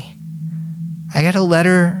stay. I got a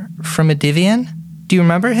letter from Adivian. Do you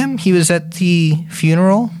remember him? He was at the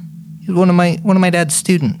funeral. He was one of my dad's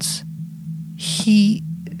students. He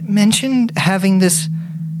mentioned having this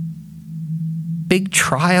big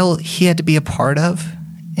trial he had to be a part of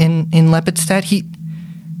in Lepidstadt.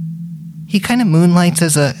 He kind of moonlights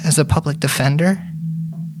as a public defender,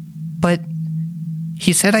 but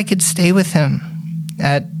he said I could stay with him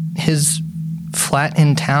at his flat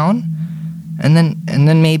in town, and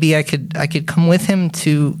then maybe I could come with him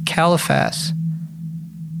to Caliphas.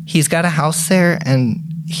 He's got a house there, and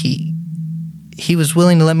he was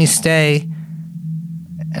willing to let me stay.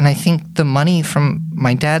 And I think the money from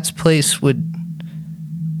my dad's place would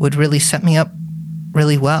really set me up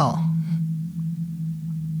really well.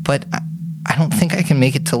 But I don't think I can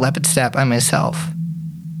make it to Lepidstadt by myself.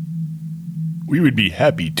 We would be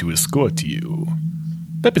happy to escort you.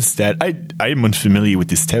 Lepidstadt, I am unfamiliar with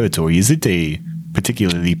this territory. Is it a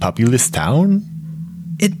particularly populous town?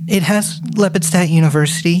 It has Lepidstadt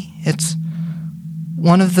University. It's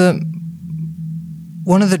one of the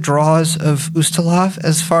draws of Ustalav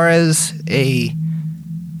as far as a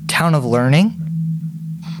town of learning.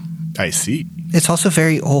 I see. It's also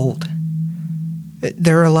very old.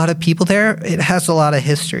 There are a lot of people there. It has a lot of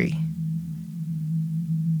history.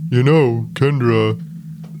 You know, Kendra,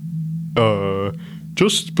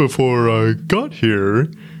 just before I got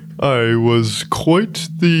here, I was quite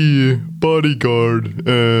the bodyguard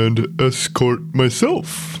and escort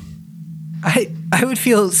myself. I would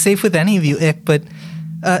feel safe with any of you, Ick, but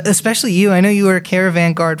especially you. I know you were a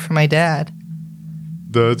caravan guard for my dad.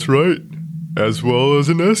 That's right. As well as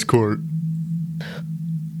an escort.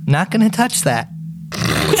 Not gonna touch that.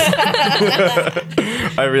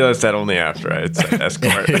 I realized that only after I had said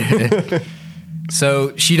escort.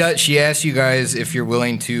 So she asks you guys if you're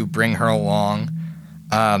willing to bring her along.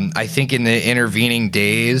 I think in the intervening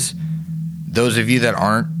days, those of you that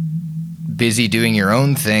aren't busy doing your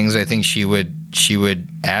own things, I think she would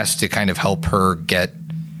ask to kind of help her get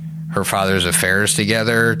her father's affairs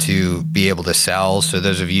together to be able to sell. So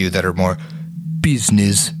those of you that are more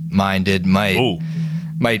business minded might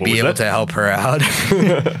be able to help her out.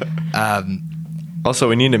 Also,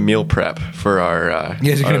 we need a meal prep for our.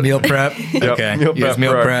 You guys are going to meal prep? Yep, Okay. meal prep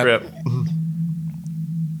Meal for our prep. trip.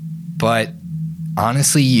 But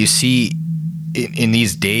honestly, you see in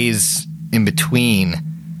these days in between,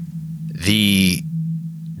 the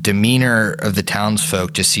demeanor of the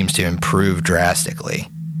townsfolk just seems to improve drastically.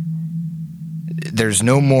 There's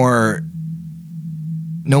no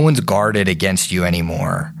one's guarded against you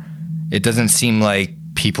anymore. It doesn't seem like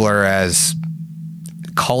people are as,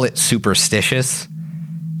 call it superstitious.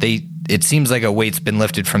 It seems like a weight's been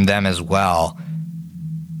lifted from them as well.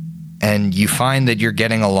 And you find that you're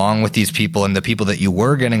getting along with these people, and the people that you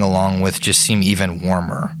were getting along with just seem even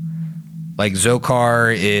warmer. Like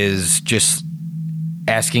Zokar is just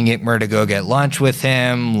asking Ikmer to go get lunch with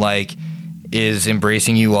him, like is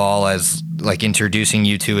embracing you all as like introducing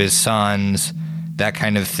you to his sons, that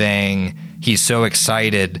kind of thing. He's so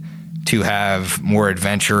excited to have more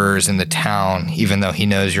adventurers in the town, even though he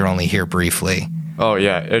knows you're only here briefly. Oh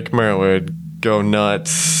yeah, Ikmer would go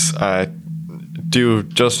nuts, do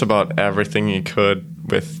just about everything he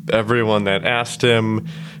could with everyone that asked him.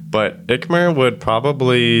 But Ikmer would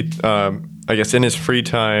probably, I guess in his free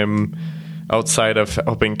time, outside of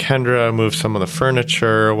helping Kendra move some of the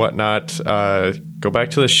furniture or whatnot, go back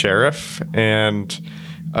to the sheriff and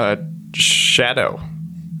shadow.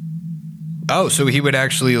 Oh, so he would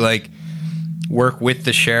actually like work with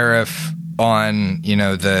the sheriff on,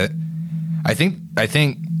 I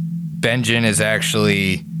think Benjen is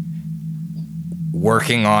actually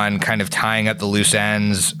working on kind of tying up the loose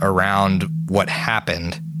ends around what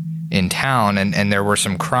happened in town, and there were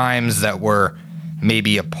some crimes that were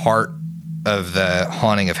maybe a part of the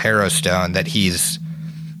haunting of Harrowstone that he's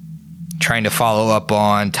trying to follow up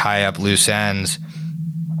on, tie up loose ends.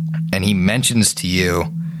 And he mentions to you,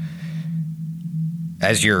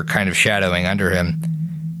 as you're kind of shadowing under him,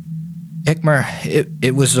 Ikmer,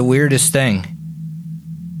 it was the weirdest thing.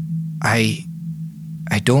 I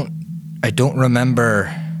don't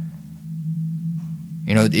remember,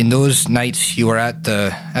 in those nights you were at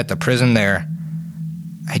the prison there,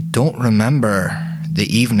 I don't remember the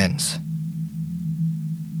evenings.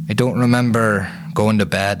 I don't remember going to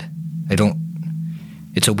bed.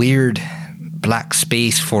 It's a weird black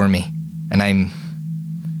space for me, and I'm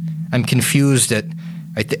confused at,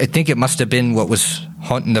 I think it must have been what was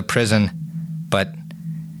haunting the prison, but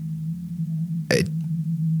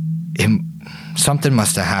something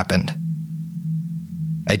must have happened.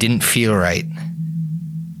 I didn't feel right.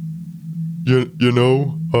 That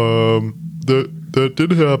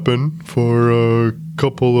did happen for a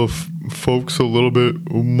couple of folks a little bit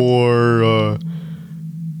more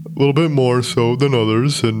so than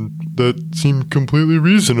others, and that seemed completely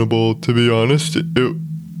reasonable, to be honest. It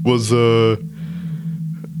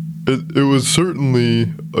was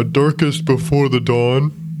certainly a darkest before the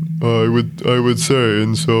dawn, I would say,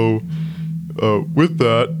 and so with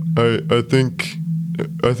that,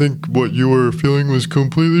 I think what you were feeling was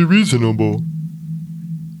completely reasonable.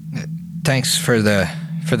 Thanks for the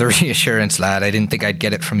reassurance, lad. I didn't think I'd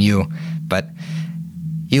get it from you, but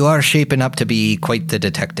you are shaping up to be quite the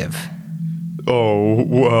detective. Oh,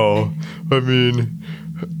 well, I mean,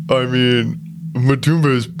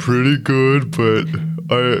 Matumba is pretty good, but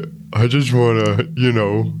I just want to,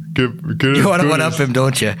 get You want to one-up him,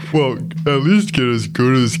 don't you? Well, at least get as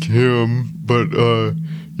good as him, but,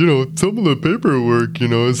 some of the paperwork,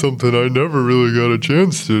 is something I never really got a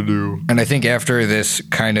chance to do. And I think after this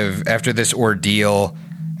ordeal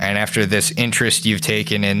and after this interest you've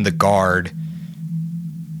taken in the guard,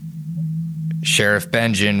 Sheriff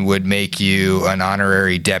Benjen would make you an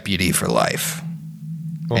honorary deputy for life.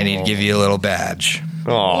 Aww. And he'd give you a little badge.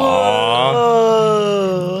 Aww.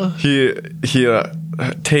 He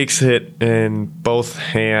takes it in both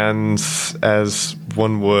hands as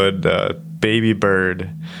one would a baby bird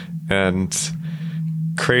and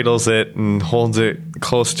cradles it and holds it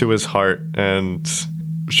close to his heart. And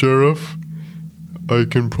Sheriff, I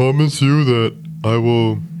can promise you that I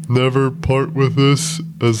will never part with this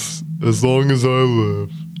as as long as I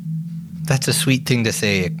live. That's a sweet thing to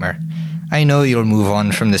say, Ikmer. I know you'll move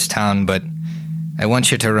on from this town, but I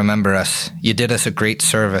want you to remember us. You did us a great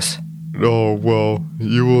service. Oh, well,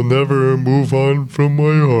 you will never move on from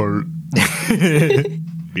my heart.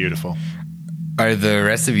 Beautiful. Are the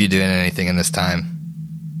rest of you doing anything in this time?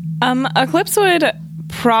 Eclipse would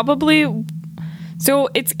probably. So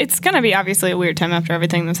it's gonna be obviously a weird time after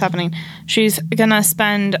everything that's happening. She's gonna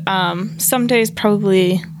spend some days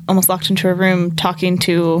probably almost locked into her room talking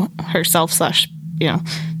to herself /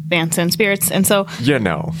 Vance and spirits, and so You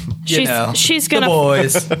know. she's gonna the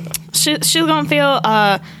boys. she's gonna feel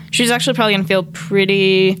she's actually probably gonna feel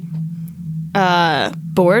pretty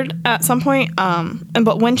bored at some point.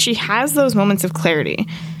 But when she has those moments of clarity,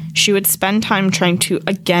 she would spend time trying to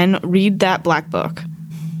again read that black book.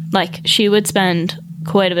 Like, she would spend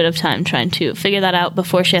quite a bit of time trying to figure that out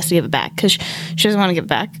before she has to give it back, because she doesn't want to give it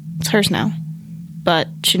back. It's hers now. But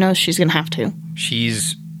she knows she's going to have to.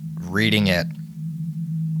 She's reading it.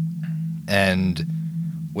 And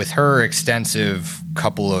with her extensive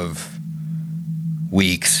couple of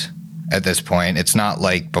weeks at this point, it's not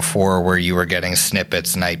like before where you were getting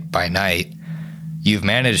snippets night by night. You've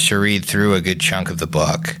managed to read through a good chunk of the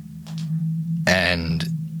book. And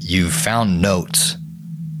you've found notes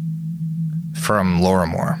from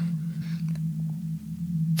Lorimor.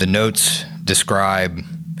 The notes describe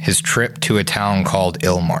his trip to a town called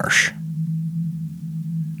Ilmarsh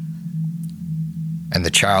and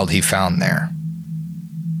the child he found there.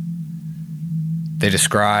 They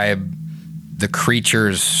describe the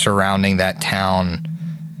creatures surrounding that town,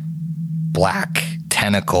 black,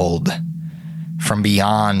 tentacled, from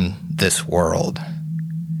beyond this world.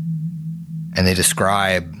 And they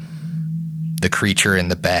describe the creature in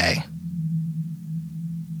the bay,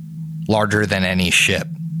 larger than any ship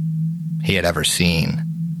he had ever seen.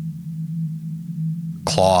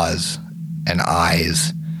 Claws and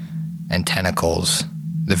eyes and tentacles.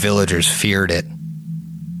 The villagers feared it,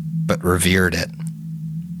 but revered it.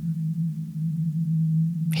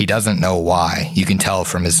 He doesn't know why. You can tell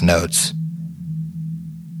from his notes.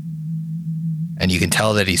 And you can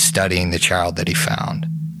tell that he's studying the child that he found.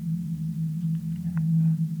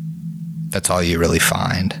 That's all you really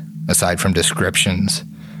find, aside from descriptions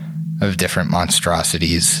of different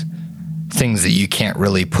monstrosities, things that you can't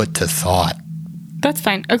really put to thought. That's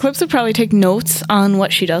fine. Eclipse would probably take notes on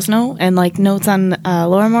what she does know and like notes on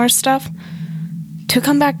Lorimor's stuff to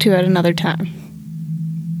come back to at another time.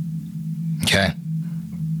 Okay.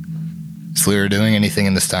 Is Lyra doing anything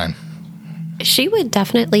in this time? She would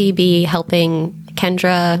definitely be helping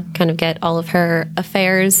Kendra kind of get all of her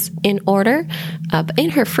affairs in order. But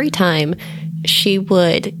in her free time, she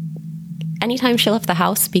would, anytime she left the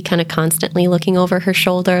house, be kind of constantly looking over her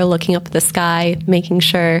shoulder, looking up at the sky, making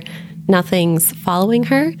sure nothing's following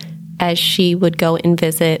her. As she would go and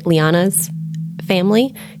visit Liana's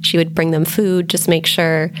family, she would bring them food, just make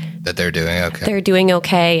sure that they're doing okay. They're doing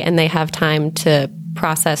okay, and they have time to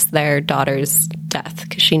process their daughter's death,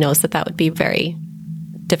 because she knows that would be a very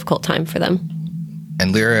difficult time for them.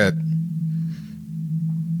 And Lyra,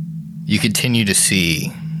 you continue to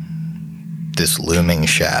see this looming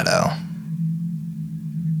shadow.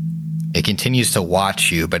 It continues to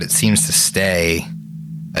watch you, but it seems to stay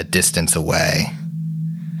a distance away,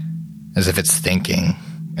 as if it's thinking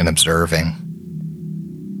and observing,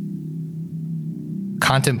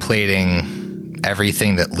 contemplating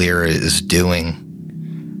everything that Lyra is doing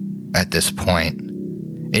at this point.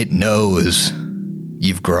 It knows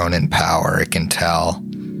you've grown in power, it can tell.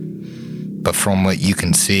 But from what you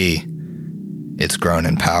can see, it's grown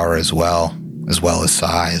in power as well as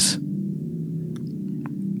size.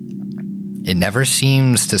 It never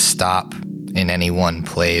seems to stop in any one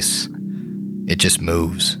place. It just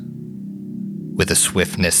moves with a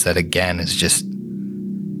swiftness that, again, is just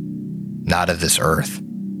not of this earth.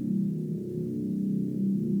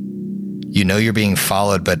 You know you're being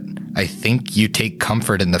followed, but I think you take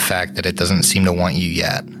comfort in the fact that it doesn't seem to want you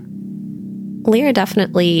yet. Lyra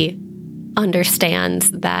definitely understands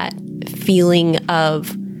that feeling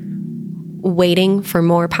of waiting for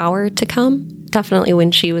more power to come. Definitely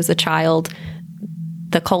when she was a child,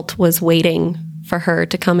 the cult was waiting for her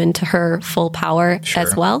to come into her full power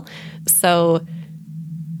as well. So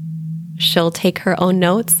she'll take her own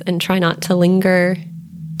notes and try not to linger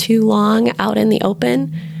too long out in the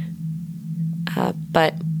open.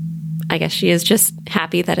 But I guess she is just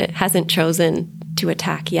happy that it hasn't chosen to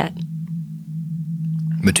attack yet.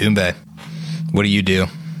 Matumbe, what do you do?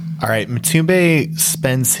 All right, Matumbe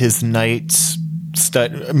spends his nights,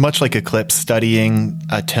 much like Eclipse, studying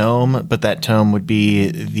a tome, but that tome would be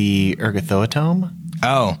the Ergothoa tome.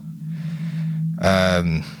 Oh.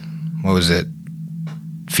 what was it?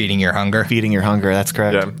 Feeding your hunger? Feeding your hunger, that's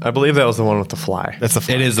correct. Yeah, I believe that was the one with the fly. That's the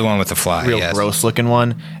fly. It is the one with the fly, Real yes. gross looking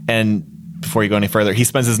one. And before you go any further, he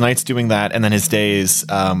spends his nights doing that and then his days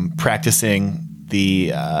practicing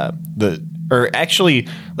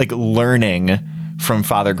learning from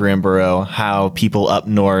Father Grimborough how people up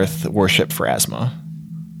north worship Pharasma.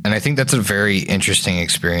 And I think that's a very interesting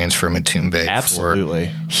experience for Matumbe.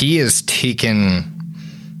 Absolutely. He has taken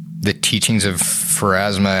the teachings of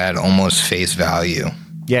Pharasma at almost face value.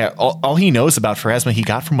 Yeah, all he knows about Pharasma he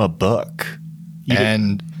got from a book.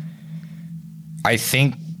 And I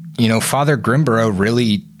think, you know, Father Grimborough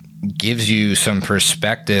really gives you some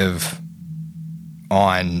perspective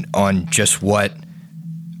on just what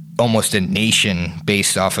almost a nation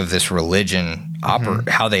based off of this religion,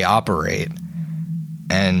 how they operate.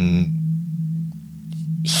 And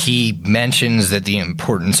he mentions that the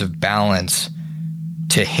importance of balance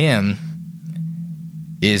to him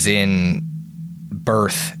is in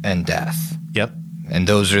birth and death. Yep. And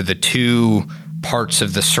those are the two parts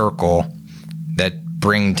of the circle that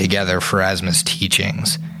bring together Pharasma's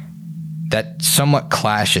teachings. That somewhat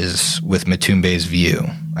clashes with Matumbe's view,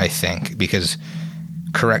 I think, because,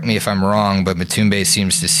 correct me if I'm wrong, but Matumbe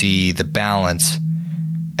seems to see the balance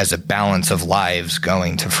as a balance of lives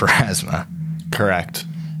going to Pharasma. Correct.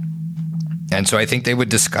 And so I think they would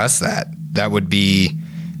discuss that. That would be,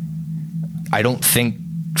 I don't think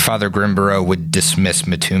Father Grimborough would dismiss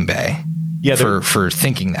Matumbe for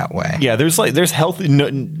thinking that way. Yeah, there's healthy,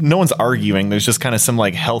 no one's arguing. There's just kind of some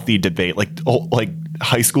like healthy debate, like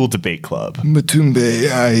high school debate club. Matumbe,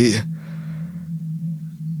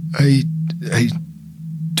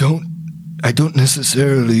 I don't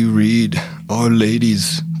necessarily read Our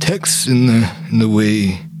Lady's texts in the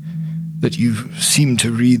way that you seem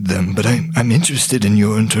to read them, but I'm interested in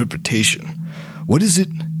your interpretation. What is it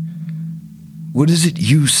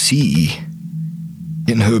you see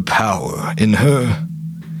in her power, in her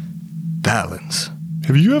balance?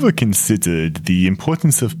 Have you ever considered the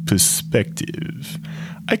importance of perspective?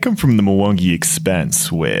 I come from the Mwangi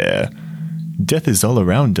Expanse, where death is all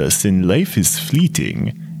around us and life is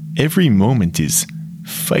fleeting. Every moment is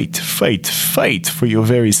fight, fight, fight for your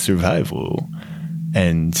very survival.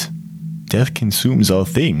 And death consumes all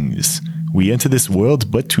things. We enter this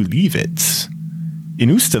world but to leave it. In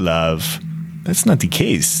Ustalav, that's not the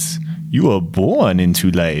case. You are born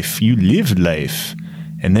into life, you live life,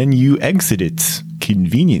 and then you exit it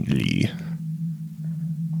conveniently.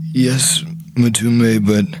 Yes, Matumbe,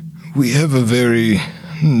 but we have a very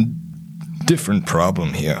different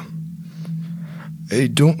problem here. I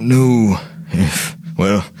don't know if,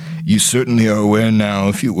 well, you certainly are aware now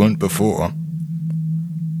if you weren't before.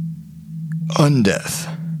 Undeath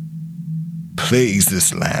plagues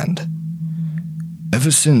this land.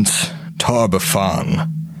 Ever since Tarbafan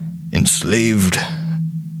enslaved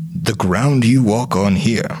the ground you walk on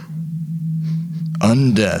here,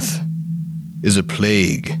 undeath is a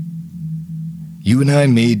plague. You and I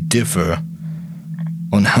may differ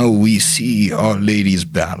on how we see Our Lady's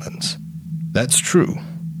balance. That's true.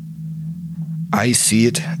 I see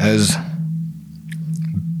it as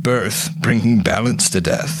birth bringing balance to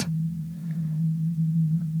death.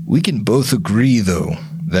 We can both agree, though,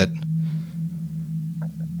 that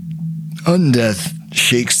undeath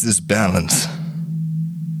shakes this balance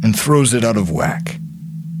and throws it out of whack.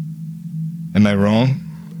 Am I wrong?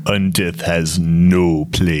 Undeath has no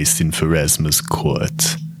place in Pharasma's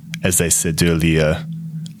court. As I said earlier,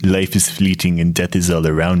 life is fleeting and death is all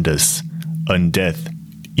around us. Undeath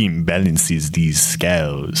imbalances these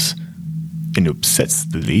scales and upsets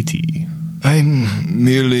the lady. I'm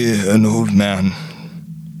merely an old man,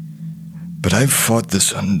 but I've fought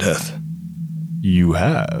this undeath. You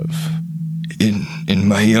have? In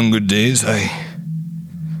my younger days, I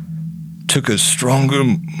took a stronger,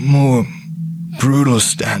 more brutal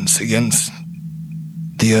stance against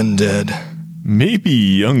the undead. Maybe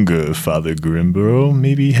younger, Father Grimborough.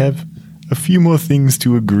 Maybe have a few more things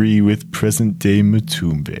to agree with present-day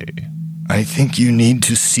Matumbe. I think you need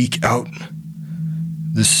to seek out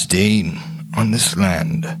the stain on this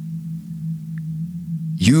land.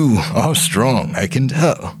 You are strong, I can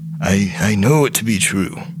tell. I know it to be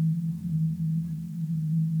true.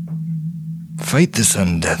 Fight this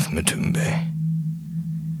undeath, Matumbe.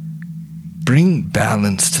 Bring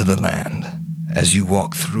balance to the land as you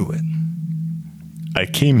walk through it. I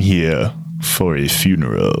came here for a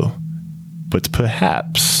funeral, but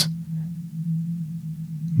perhaps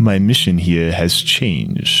my mission here has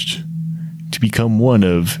changed to become one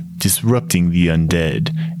of disrupting the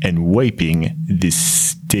undead and wiping this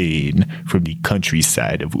stain from the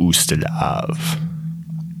countryside of Ustalav.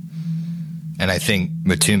 And I think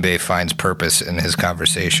Matumbe finds purpose in his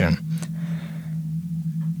conversation.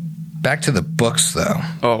 Back to the books, though.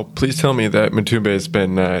 Oh, please tell me that Matumbe has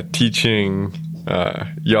been teaching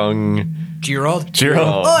young Gerald?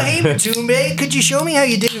 Oh, hey, Matumbe, could you show me how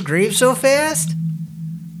you dig a grave so fast?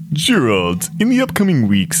 Gerald, in the upcoming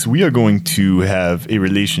weeks, we are going to have a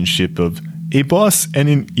relationship of a boss and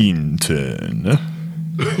an intern.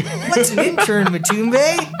 What's an intern,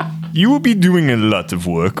 Matumbe? You will be doing a lot of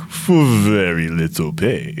work for very little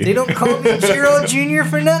pay. They don't call me Gerald Jr.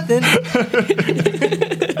 for nothing.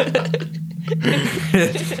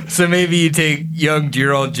 So maybe you take young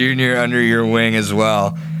Gerald Jr. under your wing as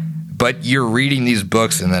well. But you're reading these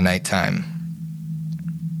books in the nighttime.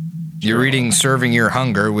 You're reading Serving Your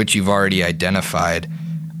Hunger, which you've already identified.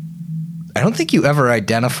 I don't think you ever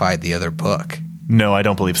identified the other book. No, I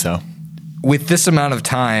don't believe so. With this amount of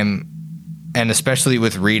time, and especially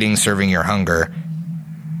with reading Serving Your Hunger,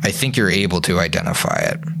 I think you're able to identify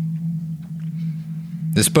it.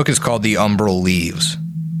 This book is called The Umbral Leaves.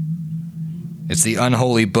 It's the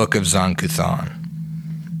unholy book of Zon-Kuthon.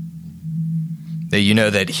 You know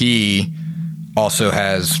that he also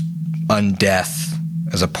has undeath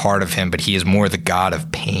as a part of him, but he is more the god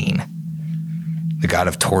of pain, the god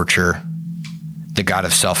of torture, the god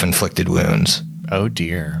of self-inflicted wounds. Oh,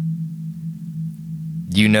 dear.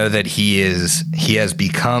 You know that he has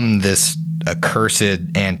become this accursed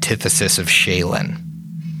antithesis of Shaylin,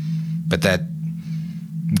 but that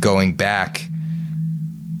going back,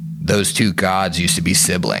 those two gods used to be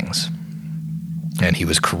siblings, and he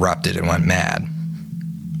was corrupted and went mad.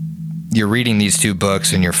 You're reading these two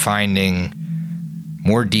books and you're finding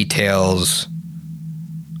more details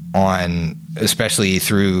on, especially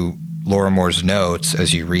through Lorimer's notes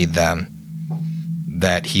as you read them,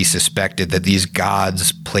 that he suspected that these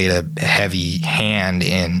gods played a heavy hand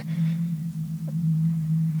in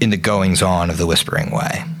the goings-on of the Whispering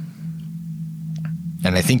Way.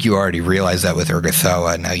 And I think you already realized that with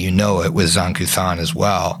Urgathoa. Now you know it with Zon-Kuthon as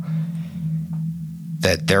well,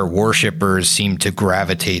 that their worshippers seem to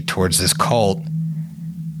gravitate towards this cult,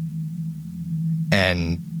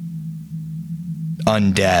 and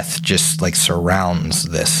undeath just like surrounds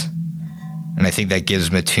this. And I think that gives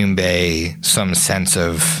Matumbe some sense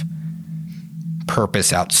of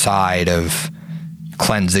purpose outside of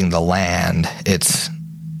cleansing the land.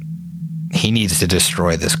 He needs to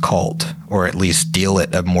destroy this cult, or at least deal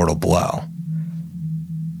it a mortal blow.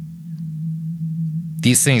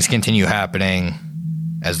 These things continue happening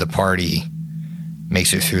as the party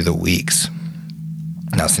makes it through the weeks.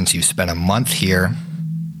 Now, since you've spent a month here,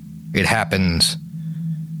 it happens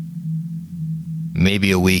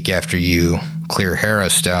maybe a week after you clear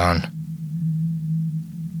Harrowstone.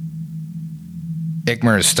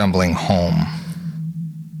 Ikmer is stumbling home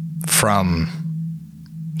from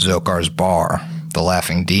Zokar's bar, the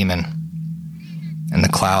Laughing Demon, and the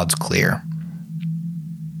clouds clear,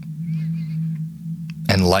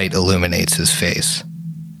 and light illuminates his face.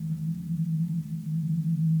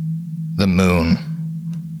 The moon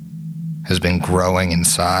has been growing in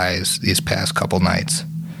size these past couple nights.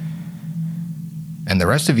 And the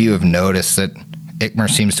rest of you have noticed that Ikmer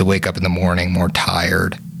seems to wake up in the morning more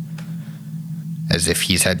tired, as if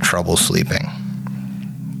he's had trouble sleeping.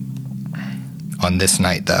 On this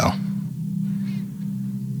night, though,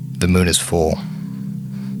 the moon is full.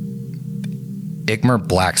 Ikmer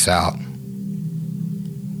blacks out,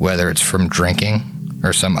 whether it's from drinking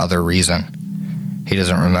or some other reason. He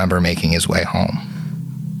doesn't remember making his way home.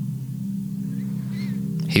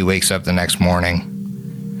 He wakes up the next morning,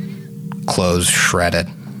 clothes shredded,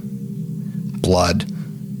 blood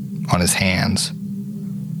on his hands.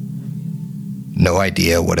 No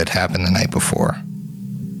idea what had happened the night before.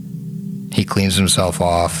 He cleans himself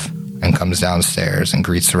off and comes downstairs and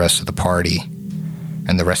greets the rest of the party,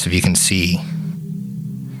 and the rest of you can see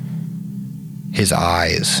his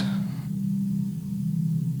eyes.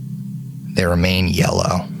 They remain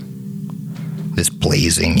yellow, this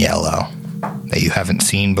blazing yellow that you haven't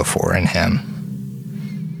seen before in him.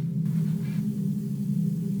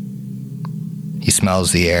 He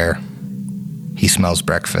smells the air. He smells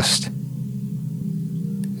breakfast.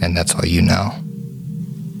 And that's all you know.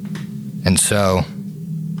 And so,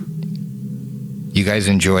 you guys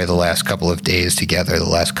enjoy the last couple of days together, the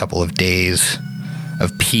last couple of days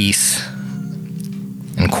of peace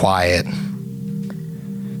and quiet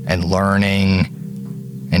and learning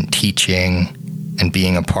and teaching and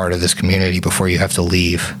being a part of this community before you have to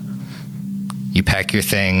leave. You pack your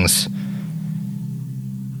things.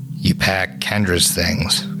 You pack Kendra's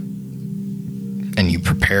things. And you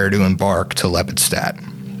prepare to embark to Lepidstadt.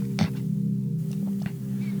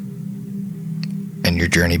 And your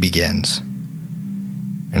journey begins.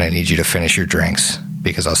 and I need you to finish your drinks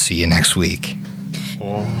because I'll see you next week.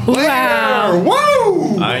 Wow.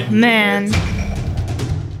 Whoa! Man.